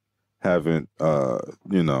labels haven't,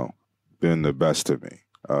 been the best to me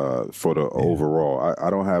for the overall.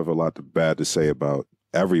 I don't have a lot bad to say about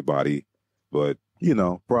everybody, but,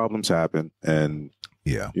 problems happen and,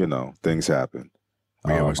 things happen.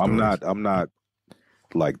 I'm not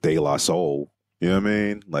like De La Soul, you know what I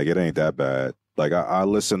mean? Like it ain't that bad. Like I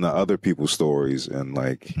listen to other people's stories and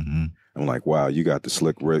like, I'm like, wow, you got the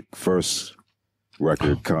Slick Rick first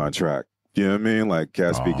record contract. You know what I mean? Like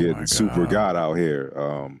cats be getting super got out here.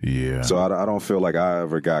 So I don't feel like I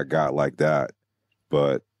ever got like that,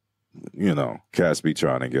 but cats be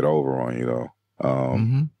trying to get over on you though.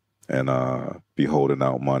 And be holding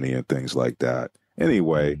out money and things like that.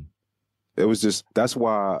 Anyway, it was just, that's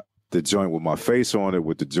why the joint with my face on it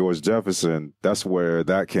with the George Jefferson, that's where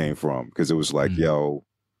that came from. Cause it was like, yo,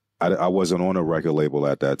 I wasn't on a record label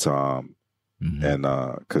at that time. And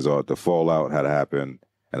cause the fallout had happened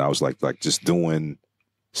and I was like just doing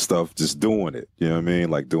stuff, just doing it. You know what I mean?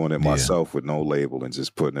 Like doing it myself with no label and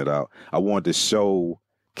just putting it out. I wanted to show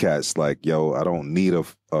cats like, yo, I don't need a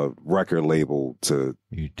record label to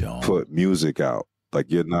put music out. Like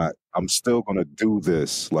I'm still going to do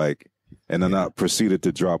this. Like, and then I proceeded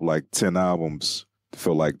to drop like 10 albums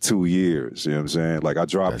for like 2 years. You know what I'm saying? Like I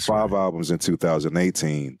dropped 5 albums in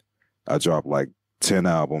 2018. I dropped like 10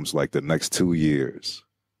 albums like the next 2 years.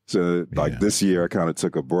 So like this year I kind of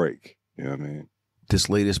took a break. You know what I mean? This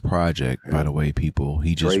latest project, by the way, people,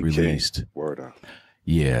 he just released. King. Word up.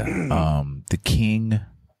 Yeah. The King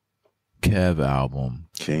Kev album.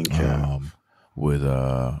 King Kev. With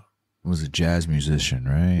was a jazz musician,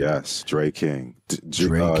 right? Yes, Dre King.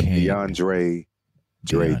 DeAndre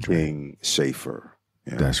King Schaefer.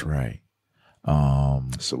 Yeah. That's right.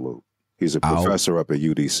 Salute. He's a professor up at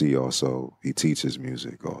UDC also. He teaches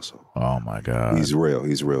music also. Oh my God. He's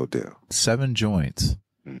real deal. 7 joints,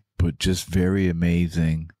 but just very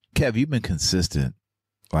amazing. Kev, you've been consistent.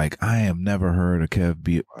 Like I have never heard a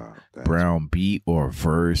Kev Brown beat or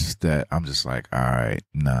verse that I'm just like, all right,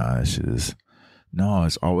 nah, this is. No,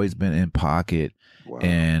 it's always been in pocket. Wow.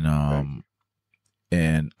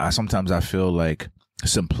 And I sometimes feel like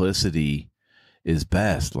simplicity is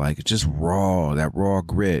best. Like just that raw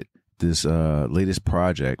grit. This latest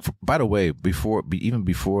project. By the way, even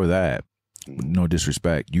before that, no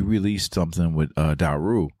disrespect, you released something with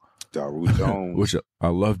Daru. Daru Jones. Which I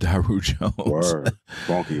love Daru Jones. Word.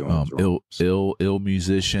 Funky on drums. ill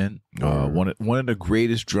musician. One of the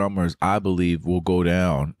greatest drummers, I believe, will go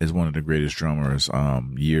down as one of the greatest drummers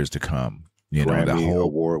years to come. You know, that Grammy whole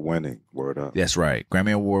award winning. Word up. That's right.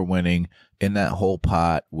 Grammy award winning in that whole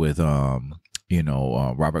pot with Robert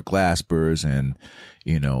Glaspers and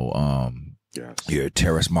Yes. your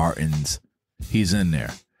Terrace Martins. He's in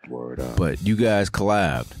there. Word up. But you guys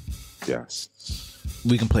collabed. Yes.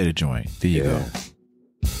 We can play the joint. There you go.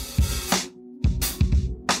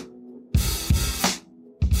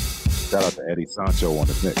 Shout out to Eddie Sancho on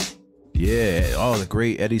the mix. Yeah. Oh, the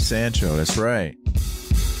great Eddie Sancho. That's right.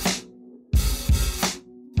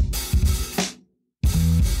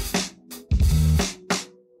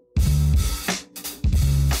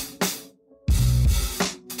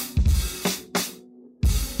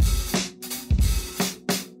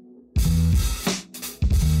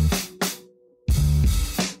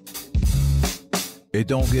 It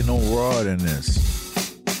don't get no raw than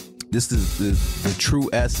this. This is the true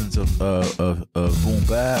essence of boom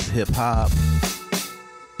bap, hip hop.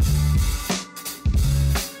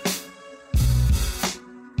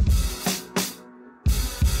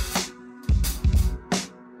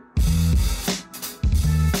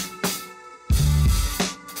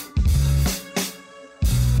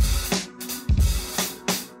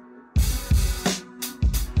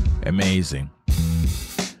 Amazing.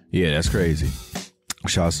 Yeah, that's crazy.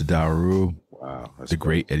 Shouts to Daru. Wow. That's the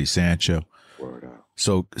great Eddie Sancho. Word out.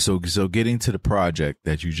 So getting to the project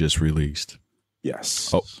that you just released.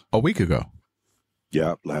 Yes. Oh, a week ago.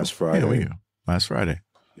 Yep. Last Friday. Yeah, a week ago. Last Friday.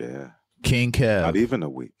 Yeah. King Kev. Not even a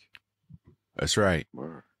week. That's right.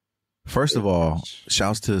 Word. First of all,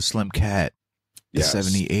 shouts to Slim Cat, the Yes.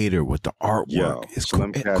 78er with the artwork. Yo, It's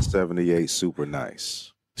Slim great. Cat 78, super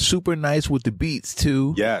nice. Super nice with the beats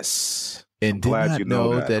too. Yes. And I'm did glad not you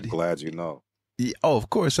know know that. I'm glad you know. Yeah, oh, of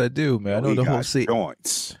course I do, man. I know He the whole got scene.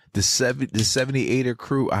 joints. The 78er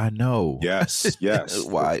crew. I know. Yes, yes.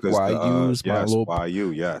 Why Because use my yes, little? YU,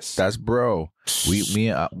 yes. That's bro. Me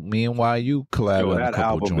and YU collab Yo, on a that couple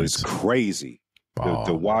album joints. is crazy. Oh,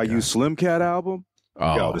 The my YU God. Slim Cat album.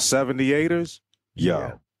 Oh, Yo, the 78ers. Yo.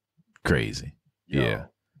 Yeah. Crazy. Yo.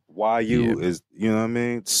 Yeah. YU is, you know what I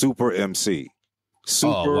mean? Super MC.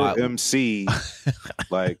 Super wow. MC.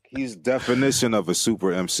 Like, he's definition of a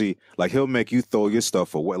super MC. Like, he'll make you throw your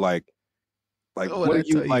stuff away. Like Oh, what are that's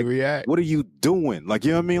you how like? react. What are you doing? Like,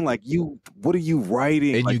 you know what I mean? Like, what are you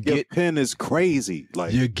writing? And like, you your pen is crazy.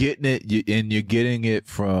 Like, You're getting it, and you're getting it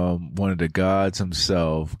from one of the gods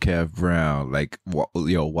himself, Kev Brown. Like,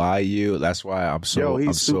 YU. That's why I'm so. yo, he's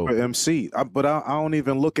I'm super so. MC. But I don't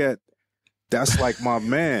even look at. That's like my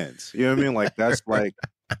man's. You know what I mean? Like, that's like,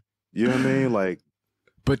 you know what I mean? Like,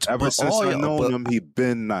 But ever but since all I y'all- known but- him, he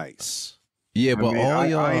been nice. Yeah, I but mean, all I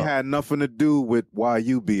y'all. ain't had nothing to do with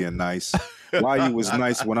YU being nice. YU was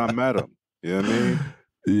nice when I met him. You know what I mean?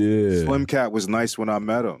 Yeah. Slim Cat was nice when I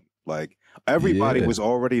met him. Like, everybody Yeah. was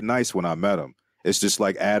already nice when I met him. It's just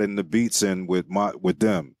like adding the beats in with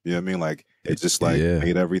them. You know what I mean? Like, it just like Yeah.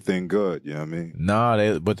 made everything good. You know what I mean? Nah,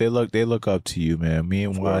 they look up to you, man. Me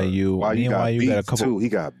and YU. Me and YU got a beats couple. too. He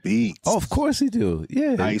got beats. Oh, of course he do.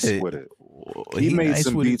 Yeah, nice he, with it. He made nice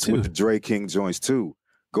some with it, beats with the too. Dre King joints too.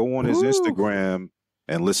 Go on his Woo. Instagram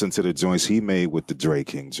and listen to the joints he made with the Dre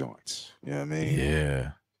King joints. You know what I mean?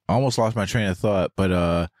 Yeah, I almost lost my train of thought,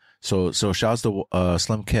 but so shouts to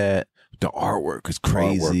Slim Cat. The artwork is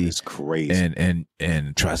crazy. Artwork is crazy.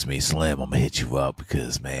 And trust me, Slim, I'm gonna hit you up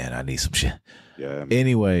because man, I need some shit. Yeah. Man.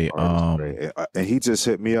 Anyway, Art is great. And he just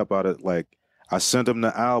hit me up out of like, I sent him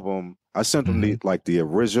the album. I sent him the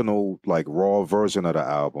original like raw version of the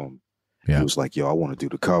album. Yeah. He was like, "Yo, I want to do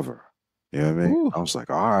the cover." You know what I mean? Ooh. I was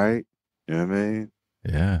like, "All right." You know what I mean?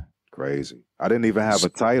 yeah, Crazy. I didn't even have a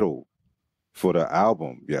title for the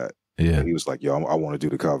album yet. yeah, And he was like, "Yo, I want to do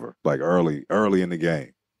the cover." Like early in the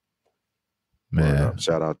game. man.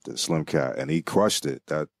 Shout out to Slim Cat, and he crushed it.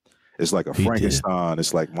 That it's like a He did. Frankenstein.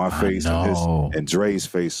 It's like my face and know. and Dre's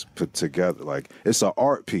face put together. Like, it's an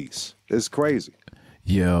art piece. It's crazy.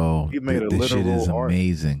 Yo, He made a this shit literal is art.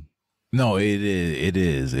 amazing. No, it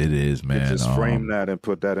is, man. Just frame that and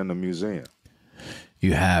put that in the museum.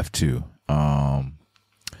 You have to.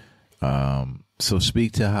 So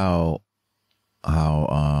speak to how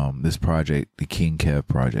this project, the King Kev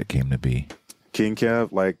project, came to be. King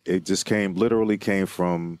Kev, like, it just literally came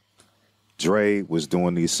from Dre was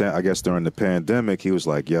doing these, I guess during the pandemic, he was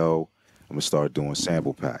like, "Yo, I'm gonna start doing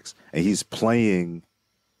sample packs." And he's playing,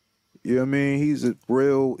 you know what I mean? He's a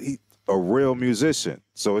real musician.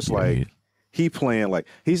 So it's like, he playing like,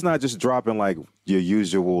 he's not just dropping like your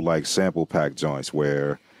usual like sample pack joints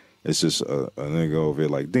where It's just a nigga over here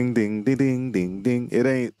like ding ding ding ding ding ding. It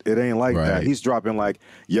ain't like that. He's dropping like,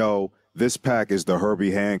 yo, this pack is the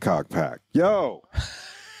Herbie Hancock pack. Yo,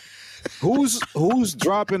 who's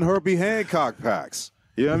dropping Herbie Hancock packs?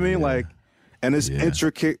 You know what I mean? Like, and it's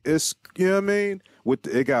intricate. It's, you know what I mean?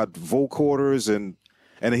 It got vocoders and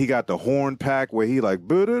he got the horn pack where he like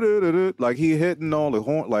he hitting all the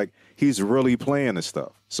horn, like he's really playing the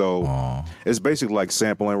stuff. So it's basically like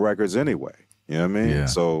sampling records anyway. You know what I mean? Yeah.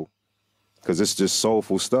 So, because it's just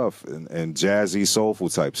soulful stuff and jazzy soulful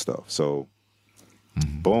type stuff. So,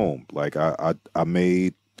 boom. Like I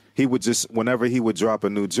made. He would just, whenever he would drop a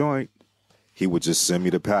new joint, he would just send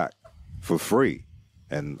me the pack for free,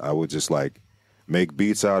 and I would just like make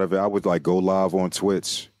beats out of it. I would like go live on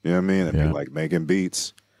Twitch. You know what I mean? And be like making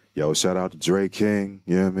beats. Yo, shout out to Dre King.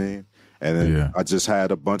 You know what I mean? And then I just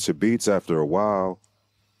had a bunch of beats after a while,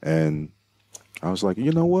 and I was like,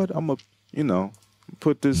 you know what? I'm a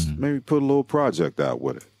put this, maybe put a little project out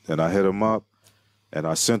with it. And I hit him up and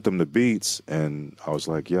I sent him the beats, and I was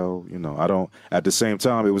like, yo, I don't, at the same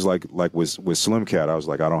time, it was like with Slim Cat, I was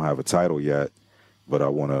like, I don't have a title yet, but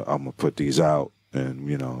I'm gonna put these out and,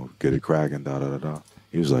 get it cracking, da da da da.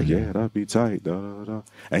 He was like, yeah, that'd be tight, da da da.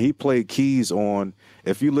 And he played keys on,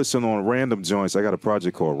 if you listen on Random Joints, I got a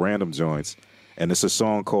project called Random Joints, and it's a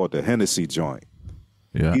song called The Hennessy Joint.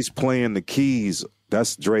 Yeah. He's playing the keys.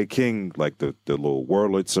 That's Dre King, like the little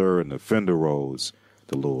Wurlitzer and the Fender Rhodes,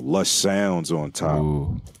 the little lush sounds on top.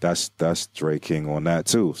 Ooh. That's Dre King on that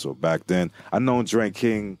too. So back then, I known Dre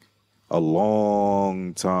King a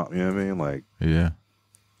long time. You know what I mean? Like, yeah,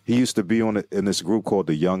 he used to be in this group called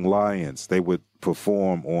the Young Lions. They would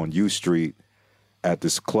perform on U Street at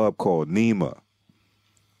this club called Nema.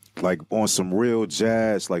 Like on some real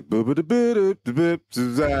jazz, like you know what I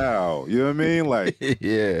mean? Like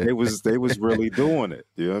they was really doing it.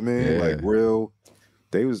 You know what I mean? Like real,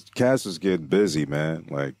 Cass was getting busy, man.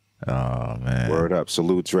 Like, oh man, word up,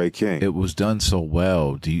 salute Dre King. It was done so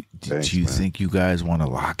well. Do you think you guys want to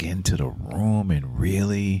lock into the room and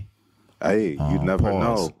really? Hey, you never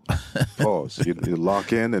know. Pause. You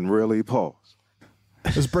lock in and really pause.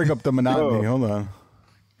 Let's break up the monotony. Hold on,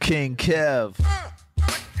 King Kev.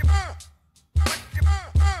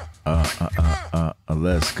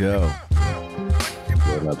 Let's go.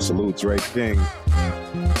 What up? Salute Dre King.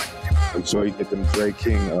 Make sure you get them Dre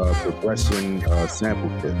King progression sample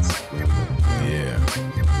kits. Yeah.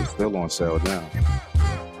 They're still on sale now.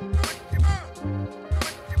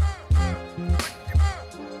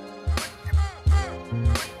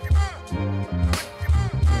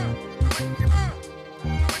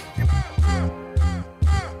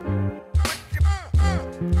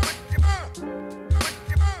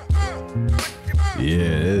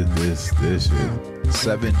 Yeah, this shit.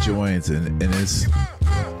 7 joints and it's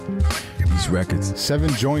these records. 7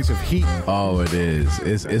 joints of heat. Oh, it is.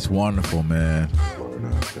 It's wonderful, man.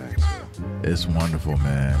 Thanks, it's wonderful,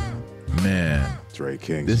 man. Man, Dre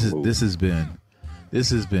King. This has been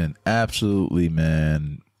absolutely,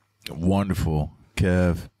 man, wonderful,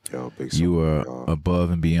 Kev. Yo, big you are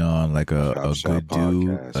above and beyond, like a good dude,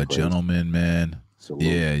 podcast, a gentleman, man. Salute.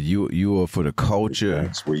 Yeah, you are for the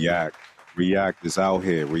culture. React is out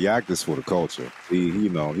here. React is for the culture. You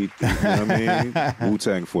know what I mean?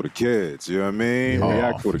 Wu-Tang for the kids. You know what I mean?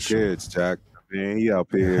 React for the kids, Jack. I mean, he out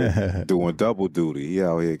here doing double duty. He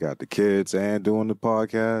out here got the kids and doing the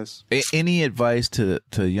podcast. Any advice to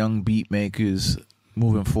young beat makers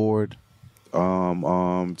moving forward?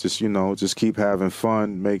 Just keep having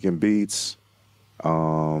fun making beats.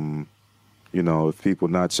 If people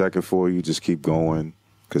not checking for you, just keep going.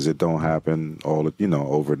 Because it don't happen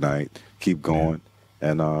overnight. Keep going.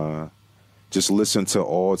 And just listen to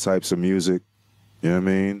all types of music. You know what I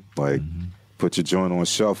mean? Like, put your joint on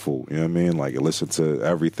shuffle. You know what I mean? Like, listen to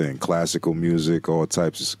everything. Classical music, all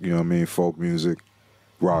types of, you know what I mean? Folk music,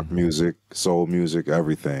 rock music, soul music,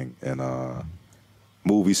 everything. And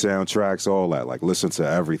movie soundtracks, all that. Like, listen to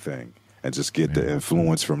everything. And just get the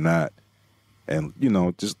influence from that. And,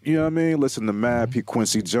 listen to Mad P.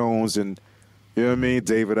 Quincy Jones and, you know what I mean?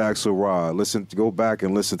 David Axelrod. Go back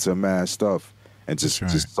and listen to mad stuff and just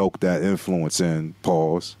soak that influence in,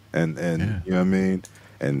 pause, and you know what I mean?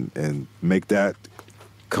 And make that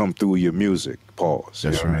come through your music, pause.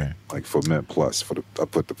 That's right. Like for Mint Plus, I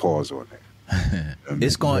put the pause on there.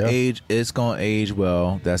 It's gonna age. It's gonna age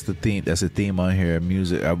well. That's the theme. That's the theme on here.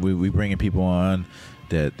 Music. We bringing people on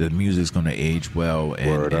that the music's gonna age well,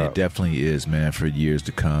 and it definitely is, man, for years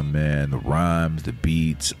to come, man. The rhymes, the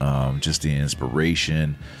beats, just the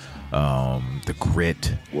inspiration, the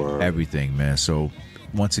grit, everything, man. So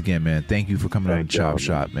once again, man, thank you for coming on the Chop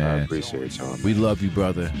Shop, man. I appreciate y'all. We love you,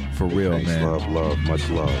 brother, for real, Thanks, man. Love, much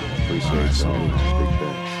love. Appreciate y'all. Big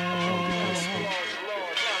thanks.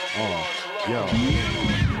 Yo,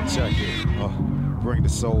 check it. Bring the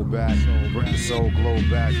soul back, bring the soul glow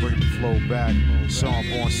back, bring the flow back. Sean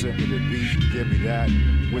Bourne sent me the beat, give me that.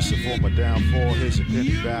 Wishing for my downfall, here's your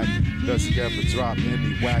penny back. Doesn't ever drop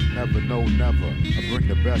any whack, never, no, never. I bring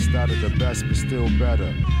the best out of the best, but still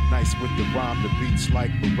better. Nice with the rhyme, the beats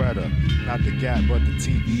like Beretta. Not the Gap, but the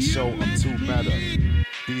TV show, I'm too meta.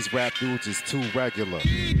 These rap dudes is too regular.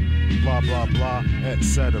 Blah, blah, blah,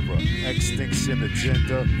 etc. Extinction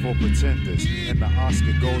agenda for pretenders. And the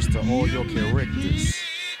Oscar goes to all your characters.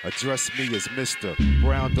 Address me as Mr.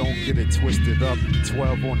 Brown, don't get it twisted up.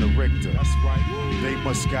 12 on the Richter. That's right. They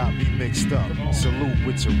must got me mixed up. Salute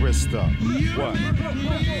with your wrist up. What?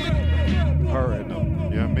 Hurting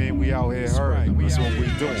them. You know what I mean? We out here hurting them. That's what we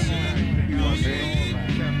doing. You know what I mean?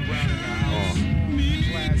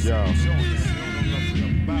 Yo.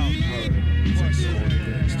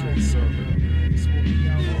 Straight serving.